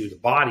into the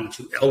body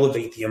to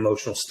elevate the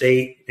emotional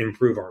state,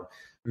 improve our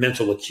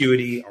mental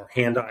acuity, our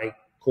hand-eye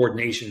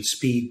coordination,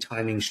 speed,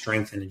 timing,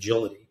 strength, and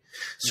agility.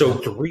 So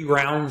 3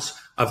 rounds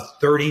of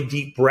 30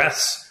 deep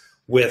breaths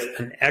with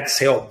an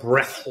exhale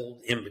breath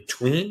hold in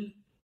between,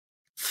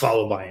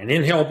 followed by an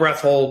inhale breath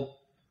hold,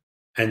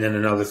 and then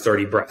another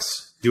 30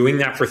 breaths. Doing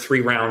that for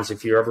 3 rounds.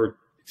 If you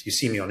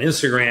see me on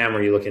Instagram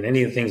or you look at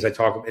any of the things I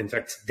talk about, in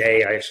fact,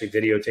 today I actually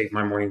videotape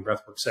my morning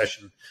breathwork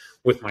session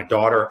with my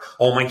daughter.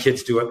 All my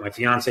kids do it. My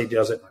fiance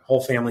does it. My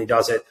whole family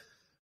does it.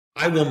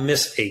 I will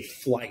miss a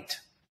flight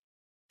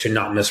to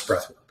not miss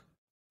breathwork.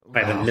 Wow.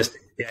 I haven't missed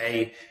a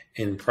day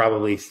in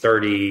probably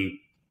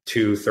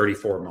 32,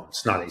 34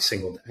 months, not a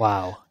single day.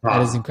 Wow.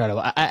 That is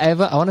incredible. I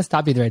want to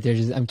stop you right there.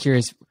 I'm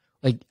curious.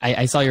 Like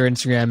I saw your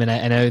Instagram and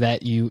I know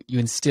that you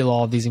instill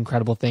all of these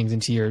incredible things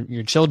into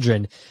your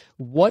children.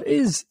 What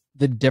is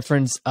the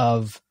difference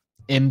of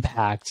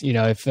impact,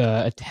 if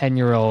a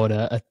 10-year-old,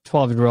 a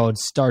 12-year-old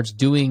starts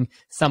doing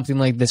something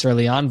like this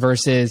early on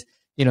versus,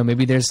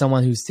 maybe there's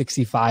someone who's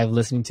 65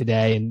 listening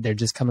today and they're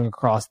just coming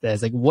across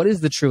this? Like, what is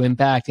the true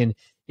impact? And,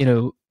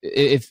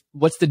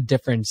 what's the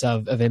difference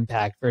of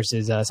impact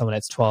versus someone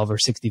that's 12 or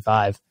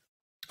 65?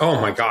 Oh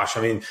my gosh.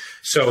 I mean,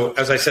 so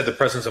as I said, the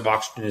presence of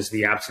oxygen is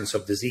the absence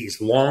of disease.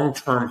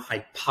 Long-term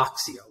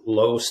hypoxia,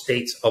 low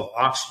states of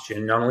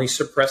oxygen, not only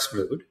suppress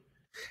mood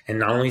and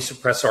not only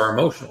suppress our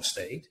emotional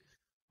state,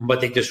 but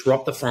they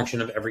disrupt the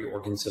function of every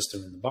organ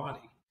system in the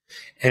body.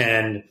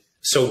 And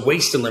so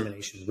waste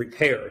elimination,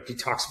 repair,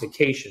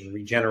 detoxification,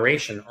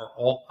 regeneration are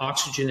all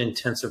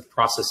oxygen-intensive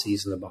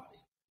processes in the body.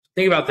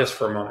 Think about this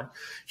for a moment.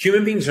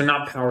 Human beings are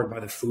not powered by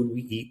the food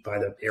we eat, by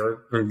the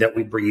air that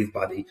we breathe,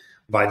 by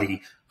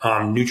the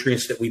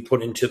nutrients that we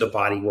put into the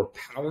body. We're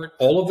powered.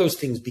 All of those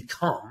things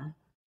become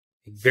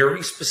a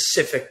very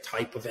specific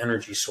type of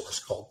energy source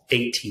called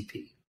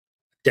ATP,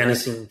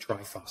 adenosine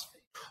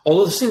triphosphate.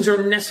 All of those things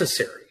are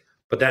necessary,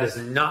 but that is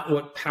not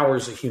what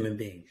powers a human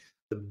being.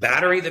 The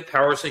battery that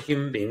powers a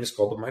human being is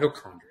called the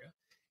mitochondria,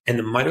 and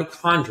the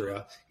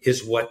mitochondria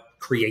is what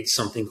creates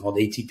something called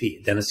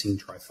ATP, adenosine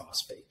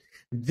triphosphate.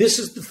 This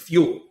is the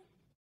fuel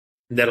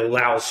that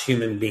allows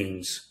human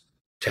beings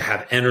to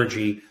have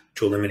energy,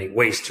 to eliminate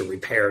waste, to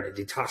repair, to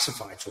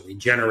detoxify, to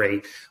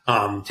regenerate,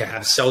 to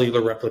have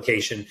cellular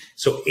replication.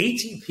 So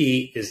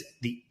ATP is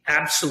the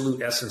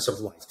absolute essence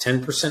of life.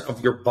 10%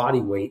 of your body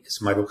weight is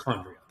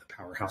mitochondria, the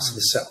powerhouse of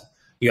the cell.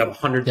 You have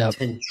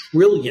 110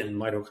 trillion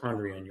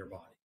mitochondria in your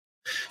body.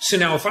 So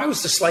now if I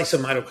was to slice a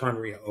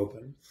mitochondria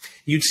open,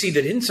 you'd see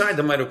that inside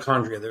the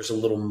mitochondria, there's a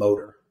little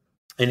motor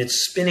and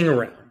it's spinning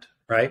around,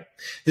 right?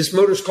 This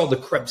motor is called the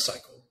Krebs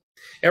cycle.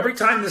 Every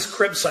time this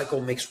Krebs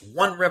cycle makes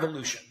one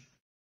revolution,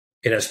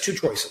 it has 2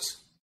 choices.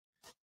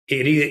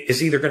 It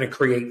is either going to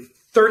create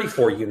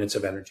 34 units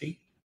of energy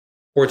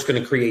or it's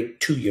going to create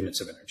 2 units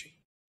of energy.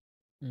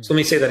 So let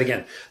me say that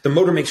again. The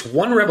motor makes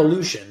one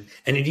revolution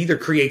and it either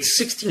creates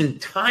 16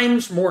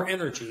 times more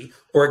energy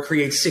or it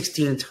creates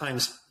 16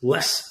 times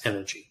less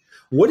energy.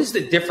 What is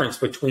the difference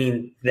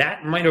between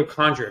that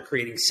mitochondria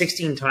creating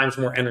 16 times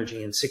more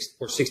energy and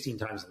 16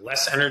 times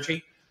less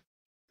energy?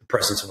 The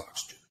presence of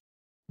oxygen.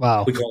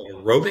 Wow. We call it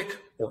aerobic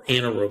or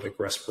anaerobic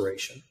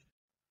respiration.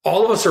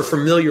 All of us are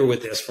familiar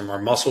with this from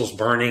our muscles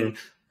burning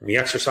when we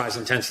exercise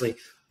intensely,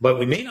 but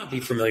we may not be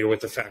familiar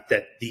with the fact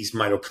that these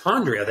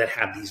mitochondria that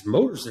have these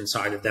motors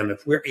inside of them,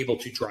 if we're able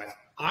to drive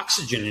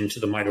oxygen into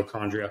the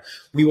mitochondria,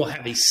 we will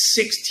have a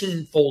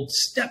 16-fold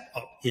step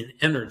up in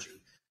energy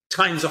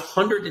times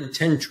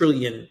 110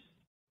 trillion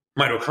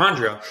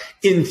mitochondria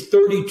in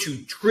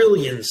 32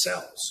 trillion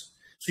cells.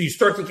 So you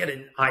start to get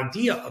an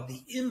idea of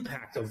the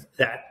impact of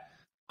that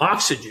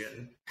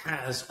oxygen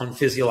has on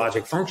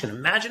physiologic function.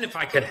 Imagine if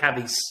I could have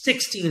a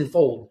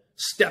 16-fold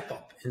step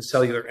up in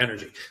cellular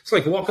energy. It's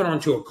like walking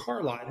onto a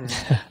car lot and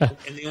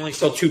they only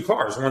sell two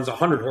cars. One's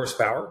 100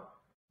 horsepower,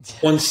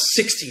 one's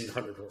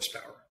 1,600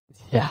 horsepower.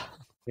 Yeah.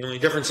 The only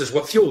difference is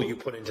what fuel you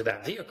put into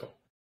that vehicle.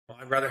 Well,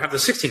 I'd rather have the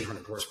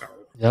 1,600 horsepower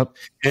one. Yep.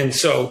 And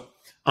so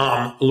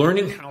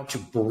learning how to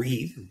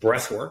breathe,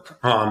 breath work,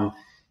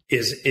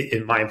 is,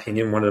 in my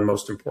opinion, one of the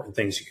most important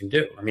things you can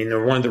do. I mean,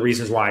 one of the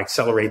reasons why I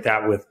accelerate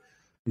that with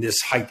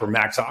this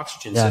hypermax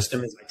oxygen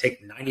system is I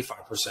take 95%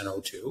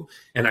 O2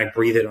 and I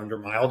breathe it under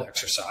mild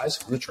exercise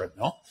on the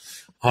treadmill.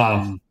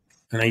 And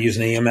I use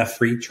an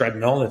EMF-free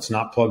treadmill that's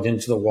not plugged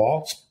into the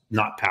wall. It's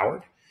not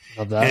powered.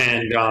 Love that.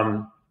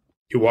 And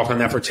you walk on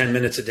that for 10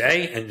 minutes a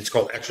day, and it's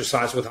called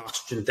exercise with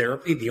oxygen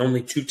therapy. The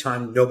only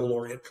two-time Nobel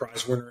laureate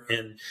prize winner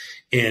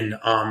in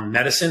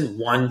medicine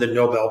won the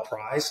Nobel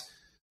Prize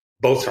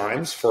both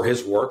times for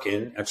his work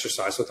in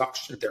exercise with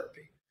oxygen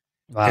therapy.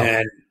 Wow.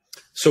 And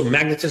so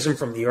magnetism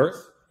from the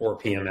earth, or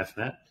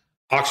PMFNet,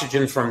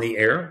 oxygen from the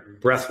air,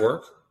 breath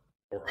work,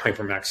 or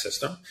hypermax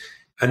system,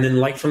 and then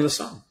light from the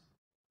sun.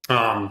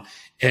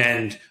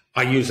 And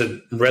I use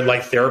a red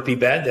light therapy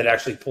bed that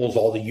actually pulls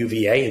all the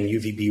UVA and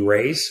UVB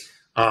rays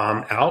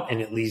out,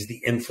 and it leaves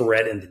the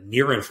infrared and the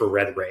near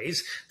infrared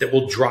rays that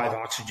will drive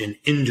oxygen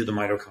into the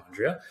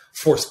mitochondria,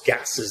 force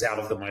gases out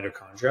of the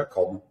mitochondria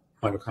called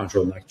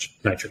mitochondrial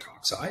nitric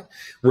oxide,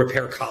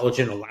 repair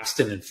collagen,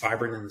 elastin, and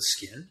fibrin in the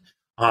skin.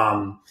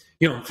 I'm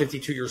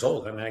 52 years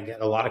old. I mean, I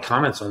get a lot of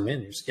comments on,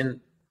 man, your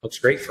skin looks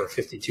great for a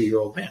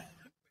 52-year-old man.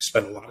 I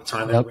spend a lot of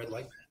time in a red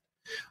light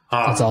bed.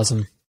 That's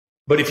awesome.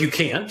 But if you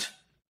can't,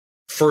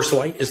 first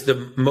light is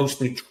the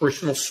most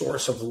nutritional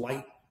source of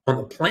light on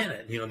the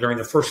planet. During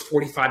the first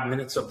 45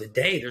 minutes of the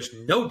day, there's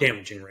no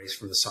damaging rays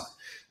from the sun.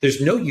 There's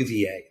no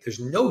UVA.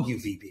 There's no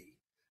UVB.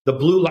 The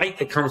blue light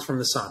that comes from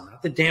the sun,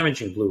 not the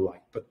damaging blue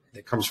light, but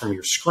that comes from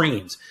your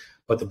screens.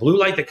 But the blue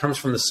light that comes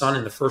from the sun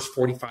in the first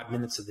 45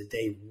 minutes of the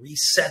day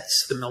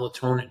resets the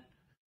melatonin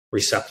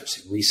receptors.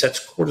 It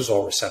resets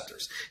cortisol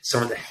receptors. It's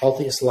some of the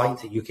healthiest light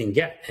that you can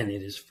get, and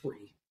it is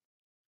free.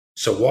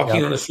 So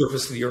walking on the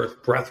surface of the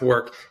earth, breath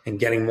work, and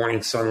getting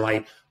morning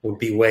sunlight would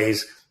be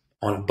ways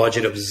on a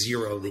budget of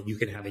zero that you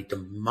can have a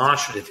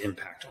demonstrative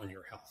impact on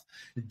your health.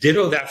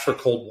 Ditto that for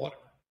cold water,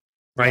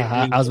 right?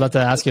 I was about to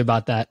ask you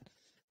about that.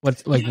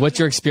 What's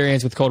your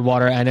experience with cold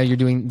water? I know you're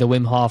doing the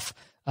Wim Hof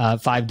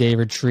 5-day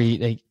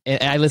retreat.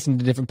 And I listen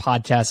to different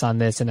podcasts on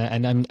this, and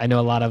I know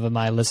a lot of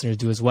my listeners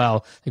do as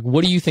well.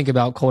 What do you think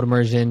about cold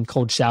immersion,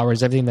 cold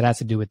showers, everything that has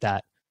to do with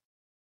that?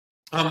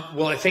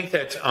 Well, I think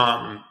that,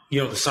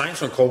 the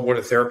science on cold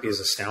water therapy is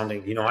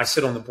astounding. I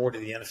sit on the board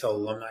of the NFL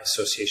Alumni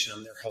Association.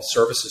 I'm their health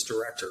services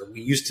director.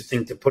 We used to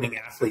think that putting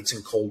athletes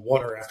in cold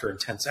water after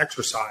intense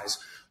exercise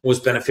was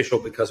beneficial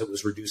because it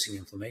was reducing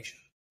inflammation.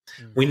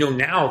 Mm-hmm. We know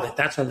now that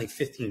that's only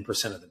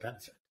 15% of the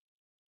benefit.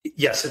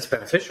 Yes, it's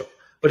beneficial,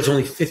 but it's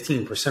only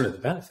 15% of the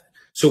benefit.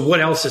 So what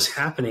else is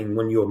happening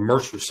when you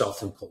immerse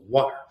yourself in cold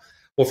water?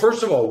 Well,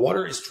 first of all,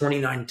 water is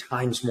 29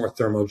 times more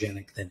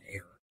thermogenic than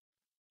air.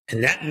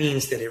 And that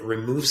means that it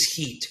removes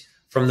heat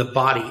from the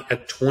body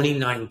at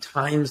 29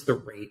 times the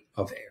rate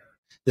of air.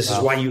 This is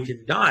why you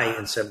can die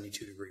in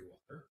 72-degree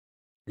water,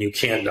 and you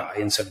can die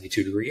in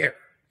 72-degree air.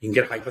 You can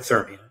get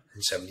hypothermia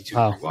in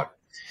 72-degree water.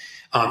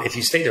 If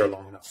you stay there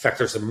long enough. In fact,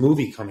 there's a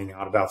movie coming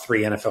out about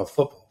 3 NFL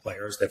football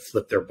players that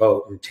flipped their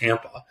boat in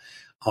Tampa,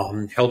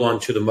 held on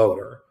to the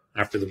motor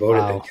after the boat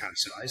had been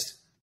capsized.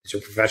 These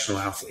are professional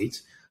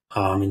athletes,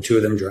 and 2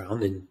 of them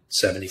drowned in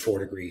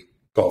 74-degree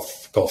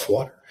Gulf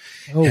water.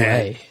 No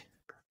way.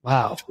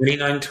 Wow.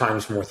 29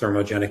 times more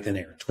thermogenic than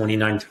air,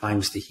 29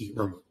 times the heat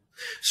removal.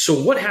 So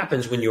what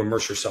happens when you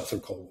immerse yourself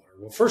in cold water?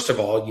 Well, first of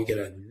all, you get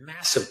a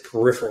massive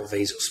peripheral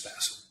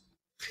vasospasm.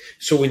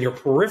 So when your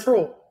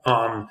peripheral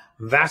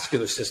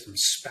vascular system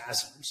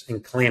spasms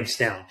and clamps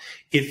down,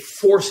 it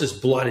forces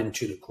blood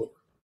into the core.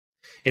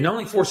 It not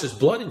only forces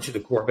blood into the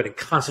core, but it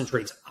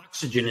concentrates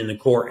oxygen in the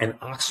core and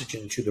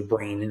oxygen to the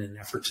brain in an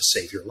effort to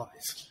save your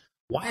life.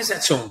 Why is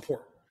that so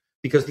important?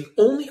 Because the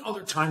only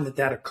other time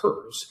that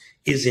occurs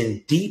is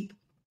in deep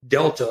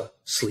delta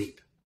sleep.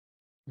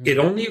 It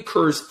only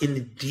occurs in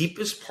the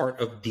deepest part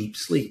of deep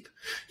sleep.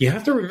 You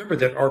have to remember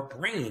that our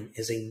brain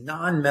is a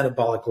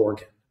non-metabolic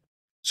organ.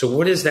 So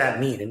what does that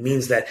mean? It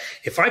means that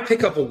if I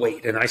pick up a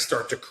weight and I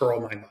start to curl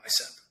my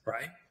bicep,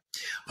 right?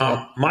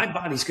 My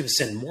body's going to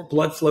send more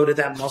blood flow to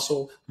that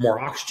muscle, more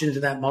oxygen to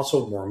that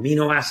muscle, more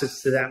amino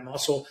acids to that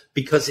muscle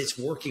because it's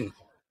working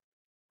hard,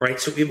 right?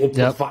 So it will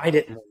provide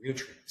it more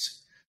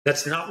nutrients.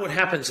 That's not what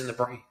happens in the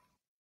brain.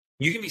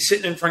 You can be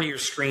sitting in front of your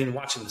screen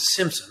watching The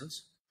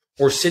Simpsons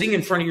or sitting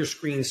in front of your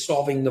screen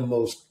solving the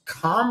most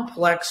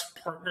complex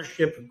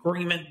partnership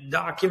agreement,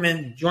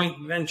 document, joint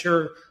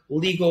venture,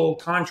 legal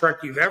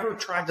contract you've ever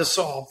tried to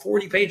solve,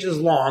 40 pages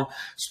long,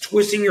 it's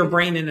twisting your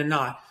brain in a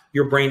knot.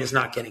 Your brain is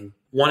not getting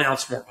 1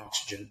 ounce more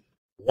oxygen,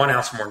 1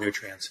 ounce more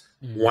nutrients,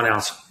 1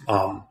 ounce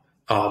more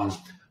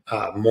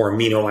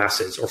amino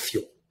acids or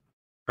fuel,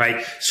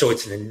 right? So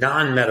it's a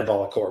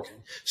non-metabolic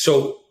organ.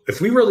 So if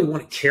we really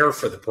want to care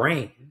for the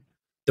brain,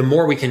 the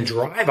more we can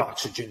drive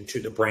oxygen to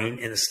the brain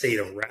in a state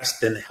of rest,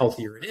 then the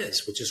healthier it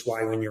is, which is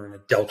why when you're in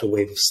a delta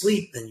wave of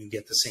sleep, then you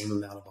get the same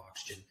amount of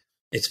oxygen.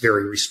 It's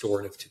very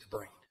restorative to the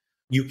brain.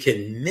 You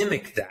can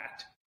mimic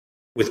that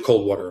with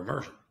cold water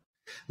immersion.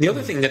 The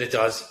other thing that it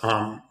does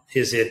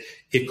is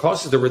it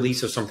causes the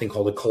release of something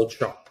called a cold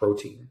shock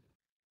protein.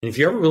 And if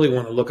you ever really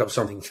want to look up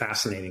something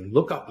fascinating,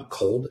 look up the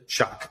cold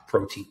shock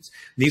proteins.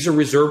 These are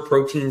reserve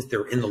proteins.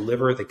 They're in the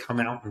liver. They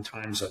come out in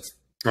times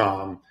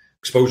of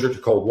exposure to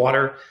cold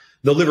water.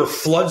 The liver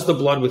floods the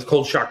blood with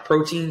cold shock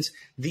proteins.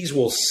 These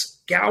will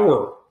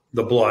scour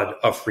the blood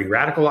of free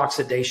radical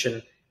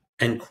oxidation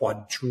and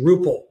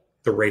quadruple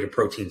the rate of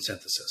protein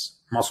synthesis,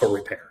 muscle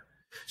repair.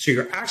 So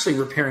you're actually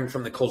repairing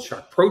from the cold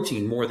shock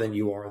protein more than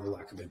you are the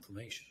lack of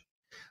inflammation.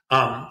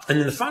 And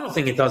then the final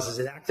thing it does is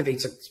it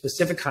activates a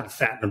specific kind of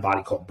fat in the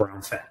body called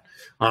brown fat.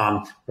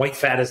 White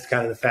fat is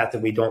kind of the fat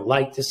that we don't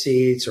like to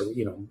see. So,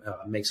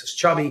 makes us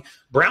chubby.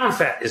 Brown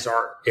fat is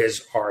our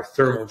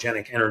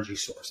thermogenic energy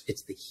source.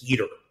 It's the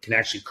heater. It can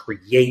actually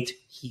create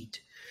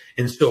heat.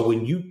 And so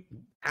when you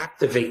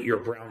activate your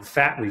brown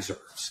fat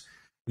reserves,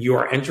 you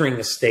are entering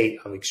a state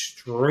of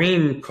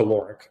extreme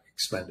caloric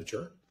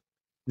expenditure.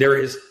 There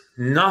is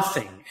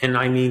nothing, and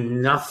I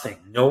mean nothing,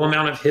 no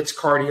amount of HIIT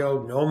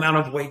cardio, no amount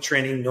of weight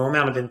training, no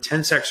amount of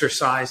intense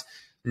exercise,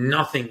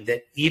 nothing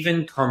that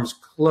even comes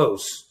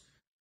close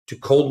to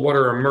cold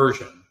water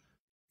immersion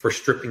for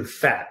stripping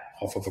fat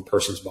off of a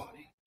person's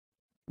body.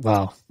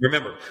 Wow.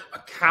 Remember, a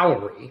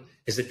calorie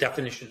is the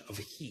definition of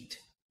heat.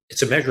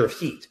 It's a measure of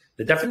heat.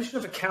 The definition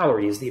of a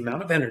calorie is the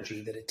amount of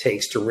energy that it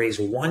takes to raise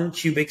 1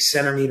 cubic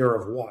centimeter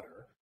of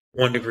water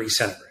 1 degree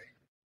centigrade.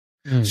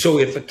 So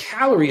if a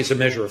calorie is a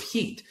measure of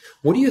heat,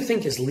 what do you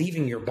think is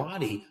leaving your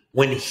body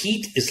when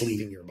heat is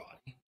leaving your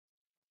body?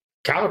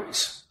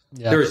 Calories.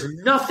 Yeah. There is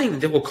nothing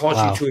that will cause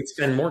you to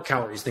expend more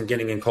calories than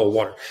getting in cold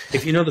water.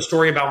 If you know the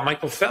story about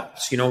Michael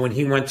Phelps, when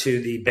he went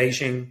to the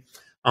Beijing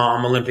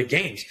Olympic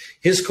Games,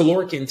 his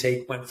caloric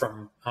intake went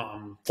from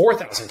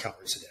 4,000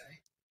 calories a day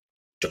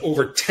to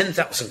over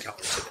 10,000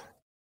 calories a day.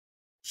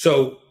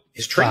 So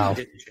his training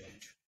didn't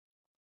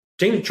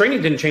change.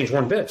 Training didn't change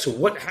one bit. So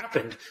what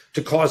happened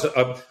to cause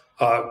a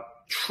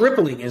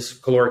tripling his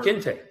caloric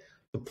intake?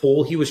 The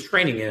pool he was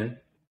training in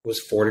was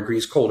 4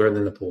 degrees colder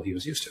than the pool he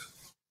was used to.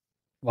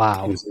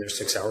 Wow. He was in there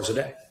 6 hours a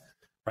day,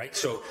 right?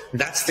 So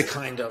that's the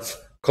kind of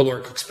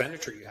caloric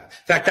expenditure you have.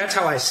 In fact, that's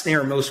how I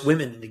snare most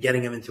women into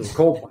getting them into a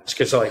cold plunge.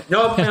 Because they're like,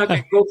 nope, now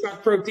get cold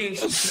shock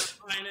proteins,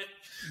 find it.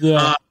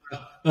 Yeah.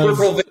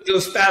 Peripheral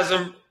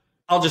vasospasm.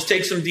 I'll just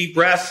take some deep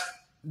breaths.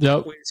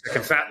 Yep. Wait a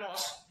second, fat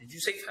loss? Did you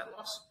say fat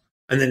loss?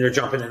 And then they're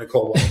jumping in a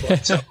cold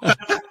water. So.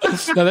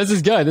 No, this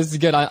is good. This is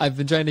good. I've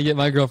been trying to get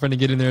my girlfriend to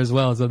get in there as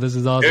well. So this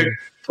is awesome. Dude,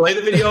 play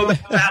the video about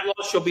fat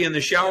loss. She'll be in the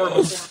shower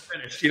before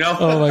I'm finished,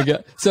 Oh my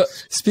God. So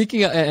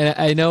speaking of, and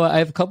I know I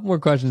have a couple more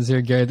questions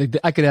here, Gary.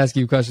 I could ask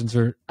you questions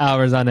for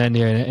hours on end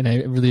here, and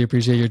I really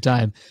appreciate your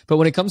time. But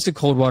when it comes to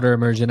cold water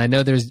immersion, I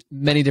know there's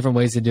many different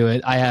ways to do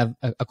it. I have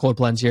a cold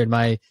plunge here in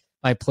my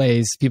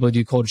place. People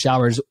do cold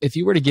showers. If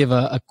you were to give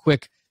a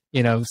quick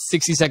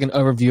 60-second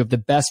overview of the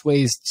best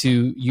ways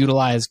to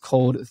utilize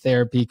cold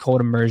therapy, cold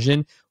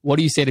immersion, what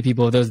do you say to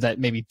people, those that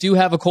maybe do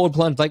have a cold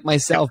plunge like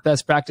myself,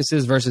 best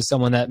practices versus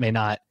someone that may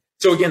not?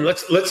 So again,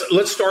 let's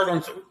start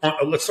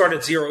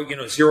at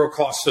zero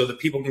cost, so that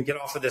people can get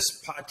off of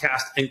this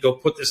podcast and go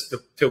put this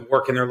to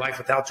work in their life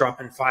without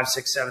dropping $5,000,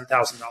 $6,000,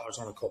 $7,000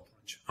 on a cold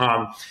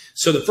plunge.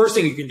 So the first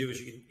thing you can do is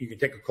you can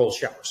take a cold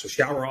shower. So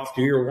shower off,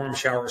 do your warm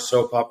shower,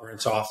 soap up,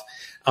 rinse off,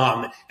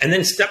 and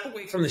then step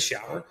away from the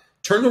shower.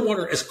 Turn the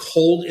water as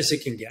cold as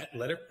it can get.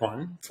 Let it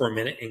run for a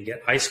minute and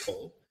get ice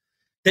cold.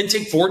 Then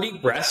take 4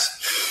 deep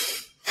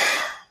breaths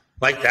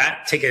like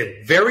that. Take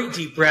a very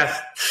deep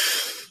breath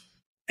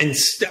and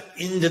step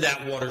into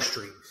that water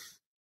stream,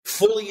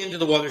 fully into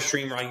the water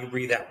stream while you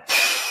breathe out,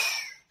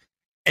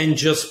 and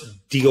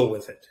just deal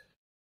with it.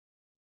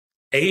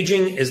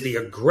 Aging is the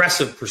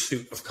aggressive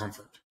pursuit of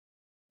comfort.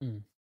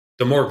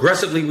 The more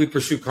aggressively we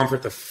pursue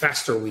comfort, the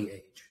faster we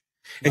age.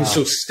 And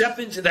so step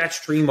into that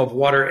stream of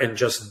water and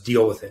just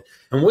deal with it.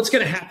 And what's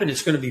going to happen,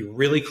 it's going to be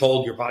really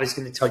cold. Your body's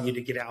going to tell you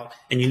to get out,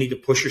 and you need to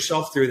push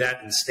yourself through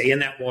that and stay in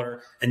that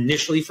water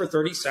initially for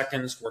 30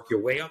 seconds, work your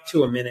way up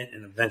to a minute,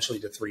 and eventually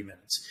to 3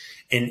 minutes.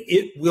 And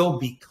it will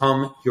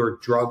become your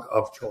drug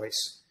of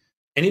choice.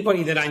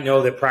 Anybody that I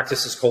know that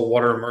practices cold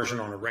water immersion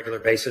on a regular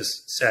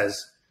basis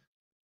says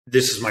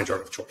this is my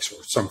drug of choice,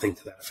 or something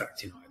to that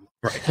effect.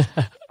 Right?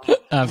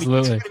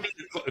 Absolutely. You're going to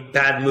be in a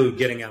bad mood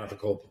getting out of the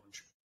cold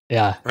plunge.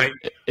 Yeah, right.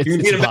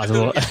 It's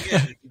impossible,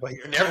 but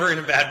you're never in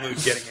a bad mood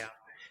getting out.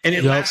 And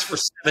it lasts for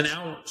 7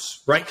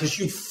 hours, right? Because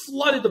you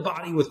flooded the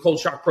body with cold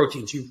shock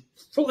proteins. You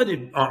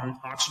flooded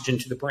oxygen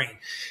to the brain.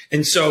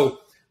 And so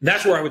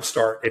that's where I would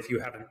start if you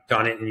haven't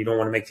done it and you don't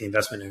want to make the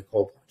investment in a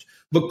cold plunge.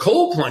 But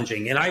cold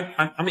plunging, and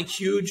I'm a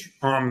huge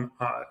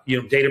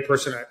data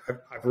person.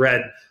 I've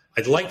read,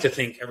 I'd like to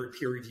think, every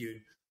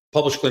peer-reviewed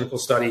published clinical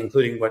study,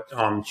 including what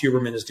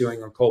Huberman is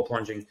doing on cold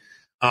plunging.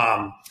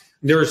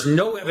 There is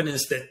no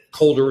evidence that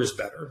colder is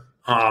better.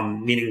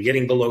 Meaning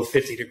getting below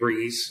 50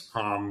 degrees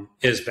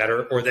is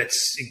better, or that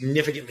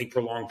significantly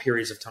prolonged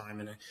periods of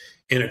time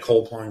in a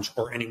cold plunge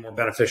are any more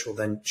beneficial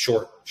than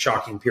short,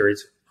 shocking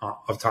periods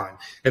of time,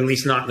 at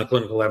least not in the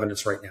clinical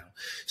evidence right now.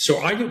 So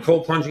I do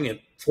cold plunging at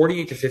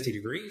 48 to 50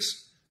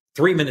 degrees,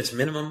 3 minutes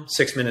minimum,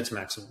 6 minutes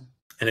maximum,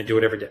 and I do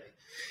it every day.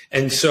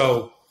 And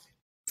so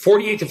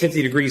 48 to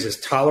 50 degrees is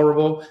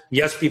tolerable.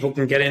 Yes, people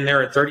can get in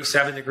there at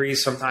 37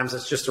 degrees. Sometimes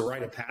it's just a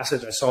rite of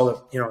passage. I saw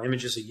the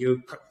images of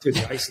you through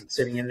the ice and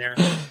sitting in there.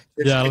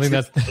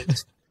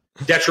 It's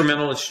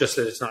detrimental. It's just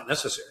that it's not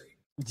necessary.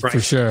 Right? For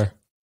sure.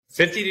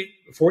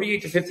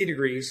 48 to 50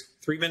 degrees,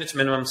 3 minutes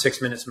minimum,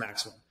 6 minutes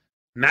maximum.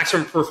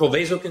 Maximum peripheral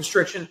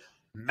vasoconstriction,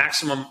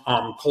 maximum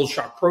cold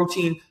shock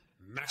protein,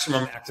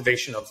 maximum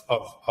activation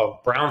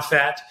of brown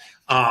fat,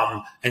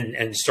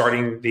 and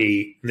starting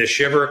the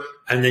shiver,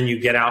 and then you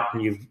get out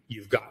and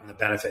you've gotten the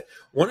benefit.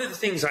 One of the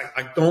things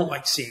I don't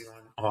like seeing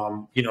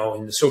on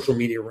in the social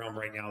media realm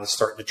right now that's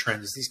starting to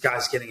trend is these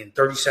guys getting in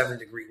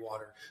 37-degree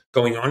water,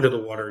 going under the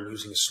water and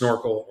using a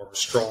snorkel or a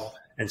straw,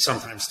 and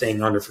sometimes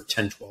staying under for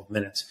 10, 12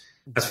 minutes.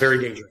 That's very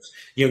dangerous.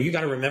 You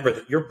got to remember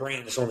that your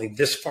brain is only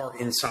this far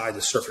inside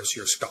the surface of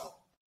your skull.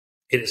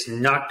 It is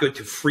not good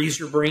to freeze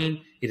your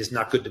brain. It is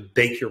not good to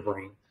bake your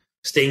brain.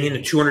 Staying in a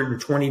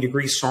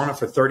 220-degree sauna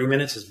for 30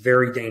 minutes is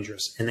very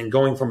dangerous. And then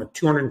going from a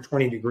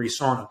 220-degree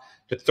sauna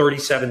to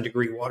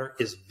 37-degree water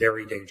is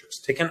very dangerous.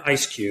 Take an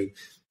ice cube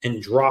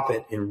and drop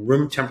it in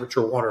room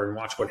temperature water and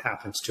watch what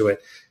happens to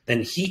it.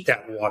 Then heat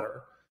that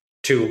water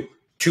to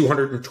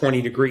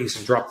 220 degrees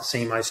and drop the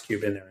same ice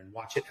cube in there and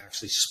watch it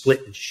actually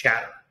split and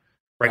shatter.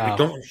 Right? Wow. We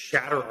don't want to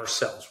shatter our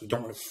cells. We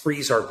don't want to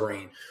freeze our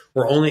brain.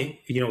 We're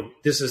only,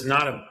 this is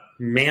not a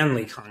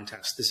manly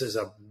contest. This is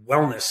a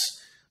wellness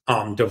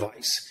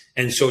device.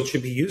 And so it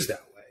should be used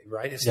that way,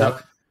 right? It's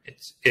not,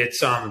 it's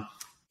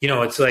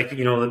like,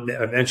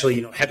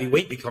 eventually, heavy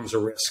weight becomes a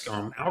risk.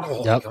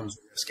 Alcohol becomes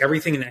a risk.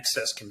 Everything in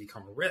excess can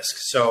become a risk.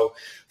 So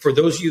for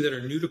those of you that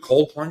are new to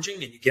cold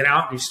plunging and you get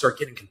out and you start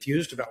getting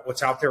confused about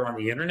what's out there on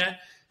the internet,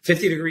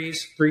 50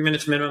 degrees, 3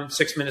 minutes minimum,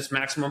 6 minutes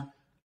maximum,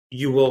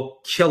 you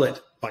will kill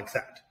it like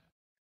that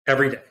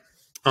every day.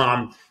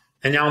 And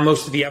now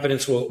most of the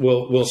evidence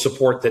will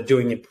support that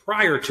doing it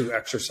prior to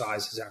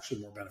exercise is actually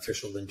more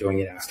beneficial than doing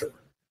it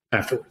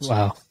afterwards.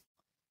 Wow.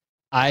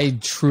 I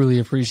truly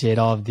appreciate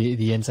all of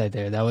the insight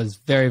there. That was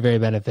very, very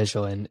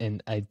beneficial. And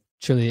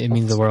it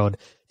means the world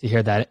to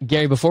hear that.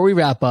 Gary, before we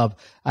wrap up,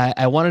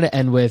 I wanted to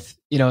end with,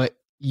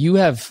 you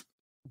have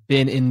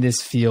been in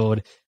this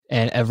field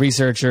and a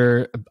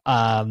researcher,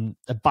 a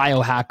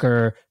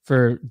biohacker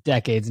for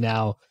decades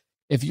now.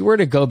 If you were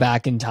to go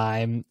back in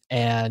time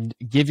and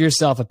give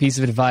yourself a piece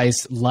of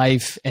advice,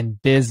 life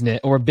and business,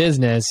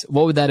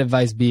 what would that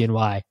advice be and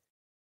why?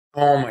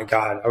 Oh my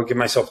God. I would give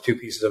myself 2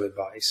 pieces of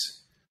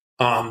advice.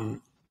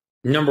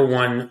 Number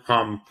one,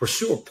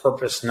 pursue a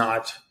purpose,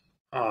 not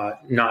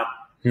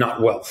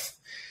wealth.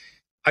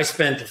 I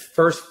spent the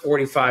first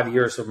 45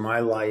 years of my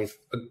life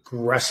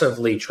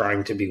aggressively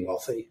trying to be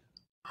wealthy.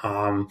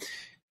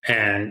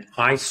 And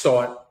I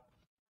sought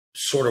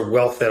sort of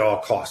wealth at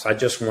all costs. I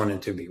just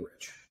wanted to be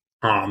rich.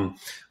 I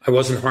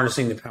wasn't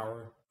harnessing the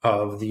power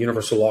of the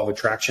universal law of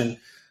attraction.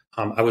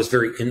 I was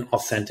very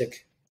inauthentic.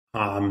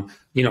 I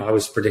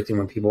was predicting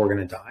when people were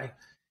going to die.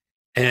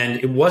 And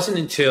it wasn't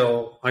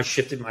until I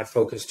shifted my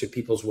focus to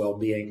people's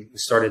well-being,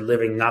 started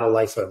living not a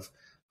life of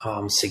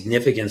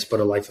significance, but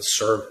a life of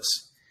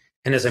service.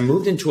 And as I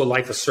moved into a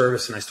life of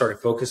service and I started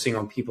focusing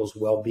on people's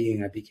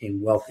well-being, I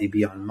became wealthy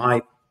beyond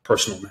my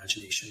personal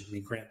imagination. I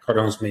mean, Grant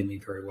Cardone's made me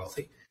very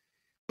wealthy.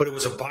 But it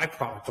was a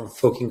byproduct of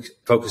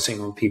focusing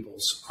on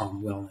people's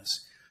wellness.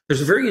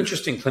 There's a very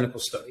interesting clinical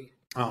study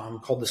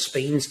called the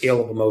Spain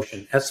Scale of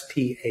Emotion,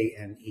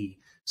 SPANE.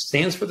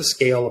 Stands for the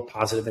scale of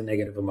positive and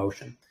negative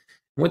emotion.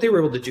 And what they were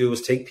able to do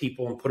was take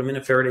people and put them in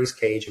a Faraday's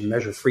cage and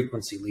measure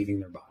frequency leaving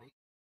their body.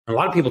 And a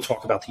lot of people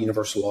talk about the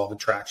universal law of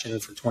attraction.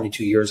 For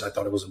 22 years, I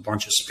thought it was a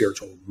bunch of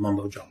spiritual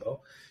mumbo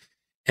jumbo.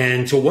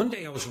 And so one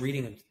day I was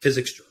reading a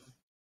physics journal.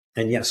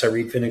 And yes, I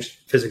read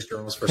physics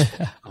journals first.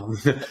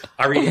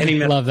 I read any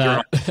medical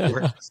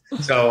journal.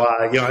 So,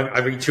 I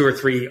read 2 or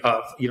 3,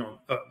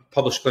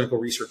 published clinical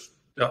research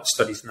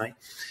studies a night.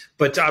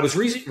 But I was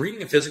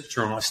reading a physics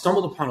journal. I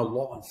stumbled upon a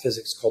law in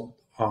physics called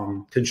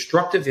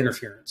constructive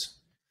interference.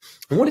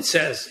 And what it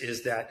says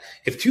is that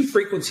if 2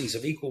 frequencies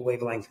of equal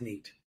wavelength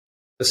meet,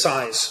 the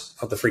size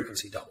of the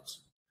frequency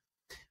doubles,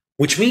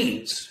 which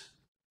means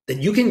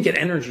that you can get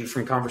energy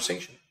from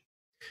conversation.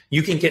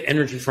 You can get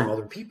energy from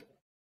other people.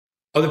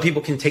 Other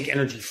people can take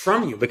energy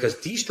from you because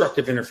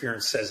destructive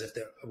interference says if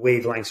the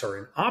wavelengths are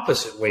in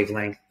opposite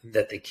wavelength,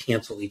 that they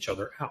cancel each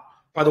other out.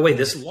 By the way,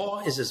 this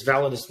law is as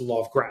valid as the law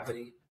of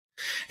gravity.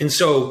 And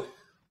so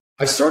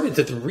I started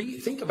to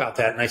think about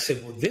that. And I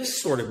said, well,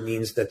 this sort of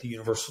means that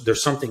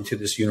there's something to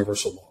this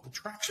universal law of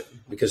attraction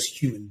because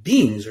human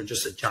beings are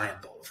just a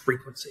giant ball of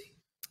frequency.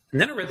 And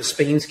then I read the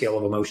Spain scale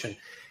of emotion.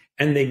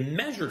 And they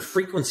measured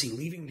frequency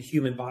leaving the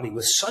human body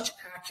with such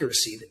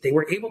accuracy that they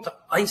were able to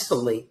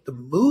isolate the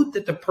mood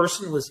that the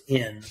person was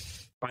in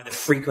by the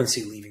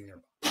frequency leaving their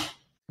body.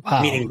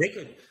 Wow. Meaning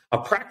a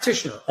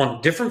practitioner on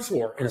a different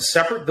floor in a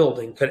separate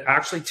building could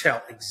actually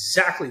tell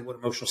exactly what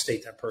emotional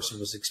state that person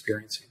was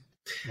experiencing.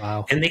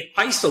 Wow. And they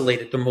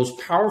isolated the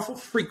most powerful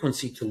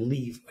frequency to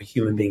leave a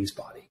human being's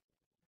body.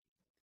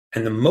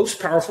 And the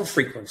most powerful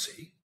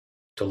frequency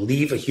to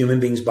leave a human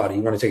being's body,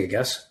 you want to take a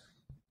guess?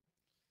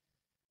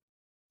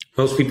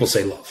 Most people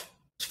say love.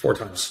 It's 4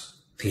 times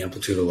the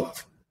amplitude of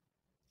love.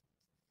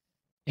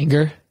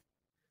 Anger?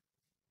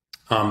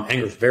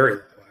 Anger is very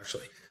low,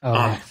 actually.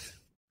 Oh.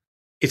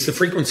 It's the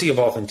frequency of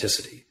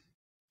authenticity.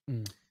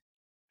 Mm.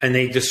 And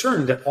they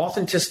discerned that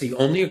authenticity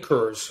only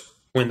occurs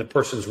when the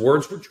person's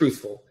words were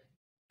truthful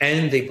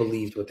and they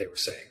believed what they were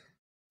saying.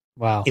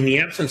 Wow. In the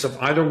absence of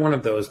either one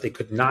of those, they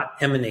could not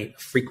emanate a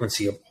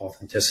frequency of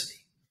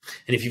authenticity.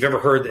 And if you've ever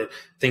heard that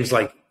things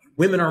like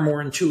women are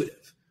more intuitive,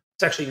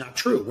 it's actually not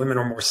true. Women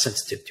are more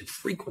sensitive to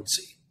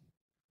frequency.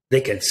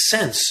 They can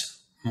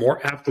sense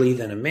more aptly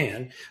than a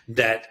man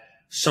that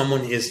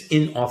someone is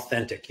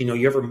inauthentic. You know,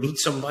 you ever meet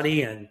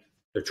somebody and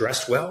they're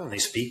dressed well and they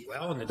speak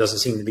well and there doesn't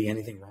seem to be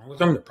anything wrong with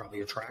them. They're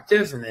probably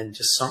attractive. And then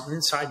just something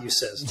inside you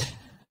says,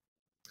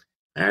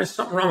 there's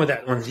something wrong with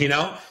that one, you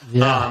know?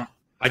 Yeah.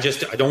 I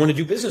don't want to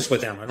do business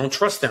with them. I don't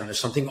trust them. There's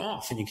something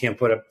off and you can't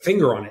put a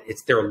finger on it.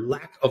 It's their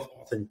lack of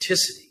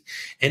authenticity.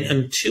 And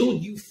until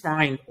you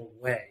find a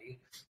way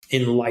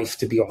in life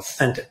to be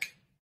authentic,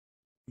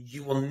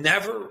 you will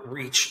never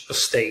reach a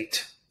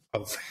state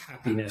of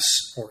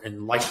happiness or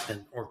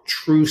enlightenment or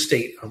true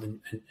state of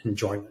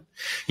enjoyment.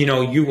 You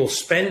know, you will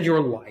spend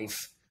your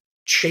life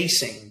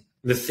chasing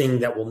the thing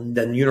that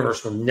the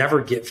universe will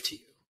never give to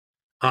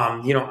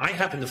you. You know, I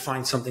happen to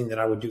find something that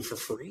I would do for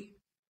free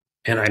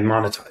and I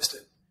monetized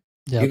it.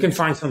 Yep. You can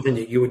find something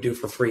that you would do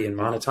for free and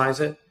monetize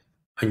it.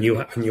 And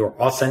you're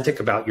authentic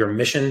about your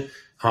mission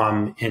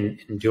in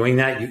doing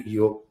that.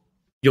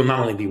 You'll not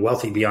only be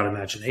wealthy beyond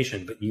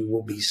imagination, but you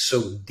will be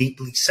so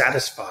deeply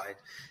satisfied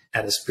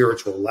at a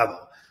spiritual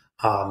level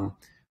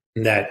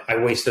that I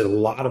wasted a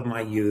lot of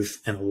my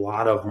youth and a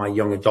lot of my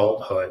young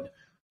adulthood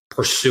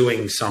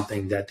pursuing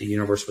something that the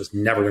universe was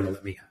never going to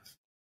let me have.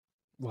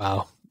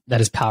 Wow. That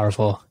is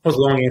powerful. That was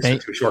a long answer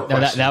to a short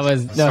question.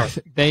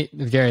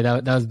 Gary,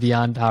 that was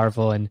beyond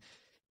powerful. And,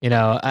 you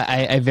know,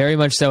 I very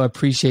much so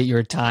appreciate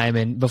your time.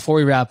 And before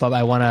we wrap up,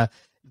 I want to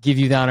give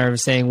you the honor of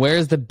saying, where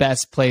is the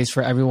best place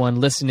for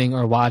everyone listening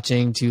or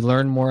watching to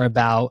learn more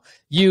about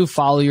you,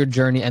 follow your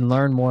journey, and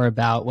learn more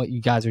about what you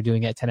guys are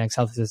doing at 10X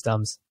Health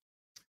Systems?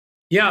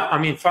 Yeah, I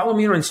mean, follow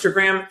me on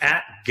Instagram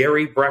at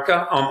Gary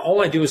Brecka.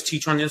 All I do is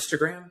teach on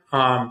Instagram.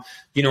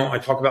 You know, I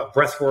talk about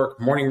breath work,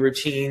 morning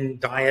routine,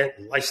 diet,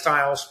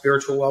 lifestyle,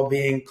 spiritual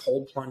well-being,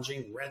 cold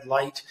plunging, red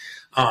light,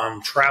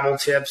 travel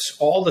tips,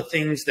 all the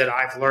things that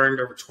I've learned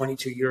over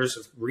 22 years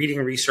of reading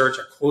research.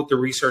 I quote the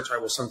research. I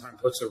will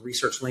sometimes put the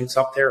research links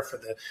up there for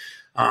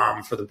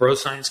the bro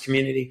science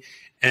community.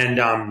 And,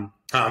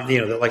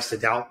 you know, that likes to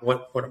doubt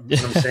what I'm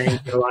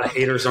saying. Get a lot of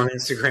haters on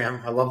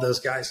Instagram. I love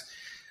those guys.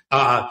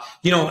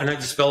 You know, and I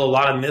dispel a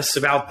lot of myths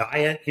about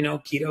diet. You know,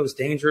 keto is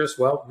dangerous.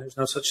 Well, there's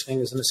no such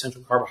thing as an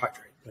essential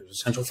carbohydrate. There's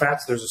essential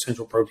fats, there's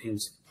essential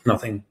proteins,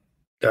 nothing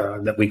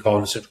that we call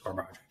an essential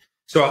carbohydrate.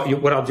 So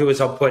what I'll do is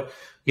I'll put,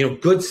 you know,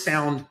 good,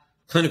 sound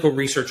clinical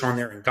research on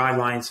there and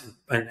guidelines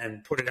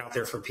and put it out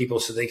there for people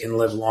so they can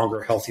live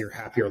longer, healthier,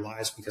 happier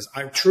lives, because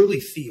I truly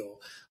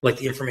feel like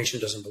the information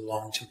doesn't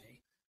belong to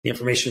me. The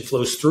information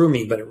flows through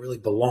me, but it really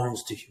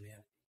belongs to humanity.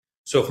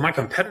 So if my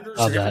competitors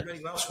and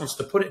everybody else wants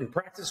to put it in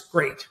practice,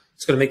 great.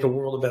 It's going to make the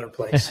world a better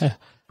place.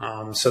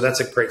 So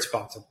that's a great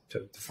spot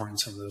to find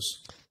some of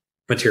those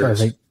materials.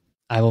 Perfect.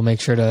 I will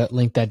make sure to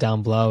link that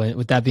down below. And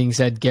with that being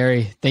said,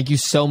 Gary, thank you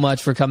so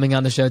much for coming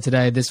on the show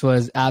today. This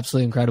was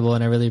absolutely incredible,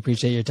 and I really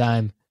appreciate your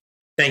time.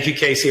 Thank you,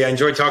 Casey. I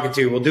enjoyed talking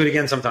to you. We'll do it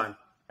again sometime.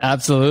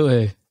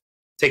 Absolutely.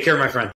 Take care, my friend.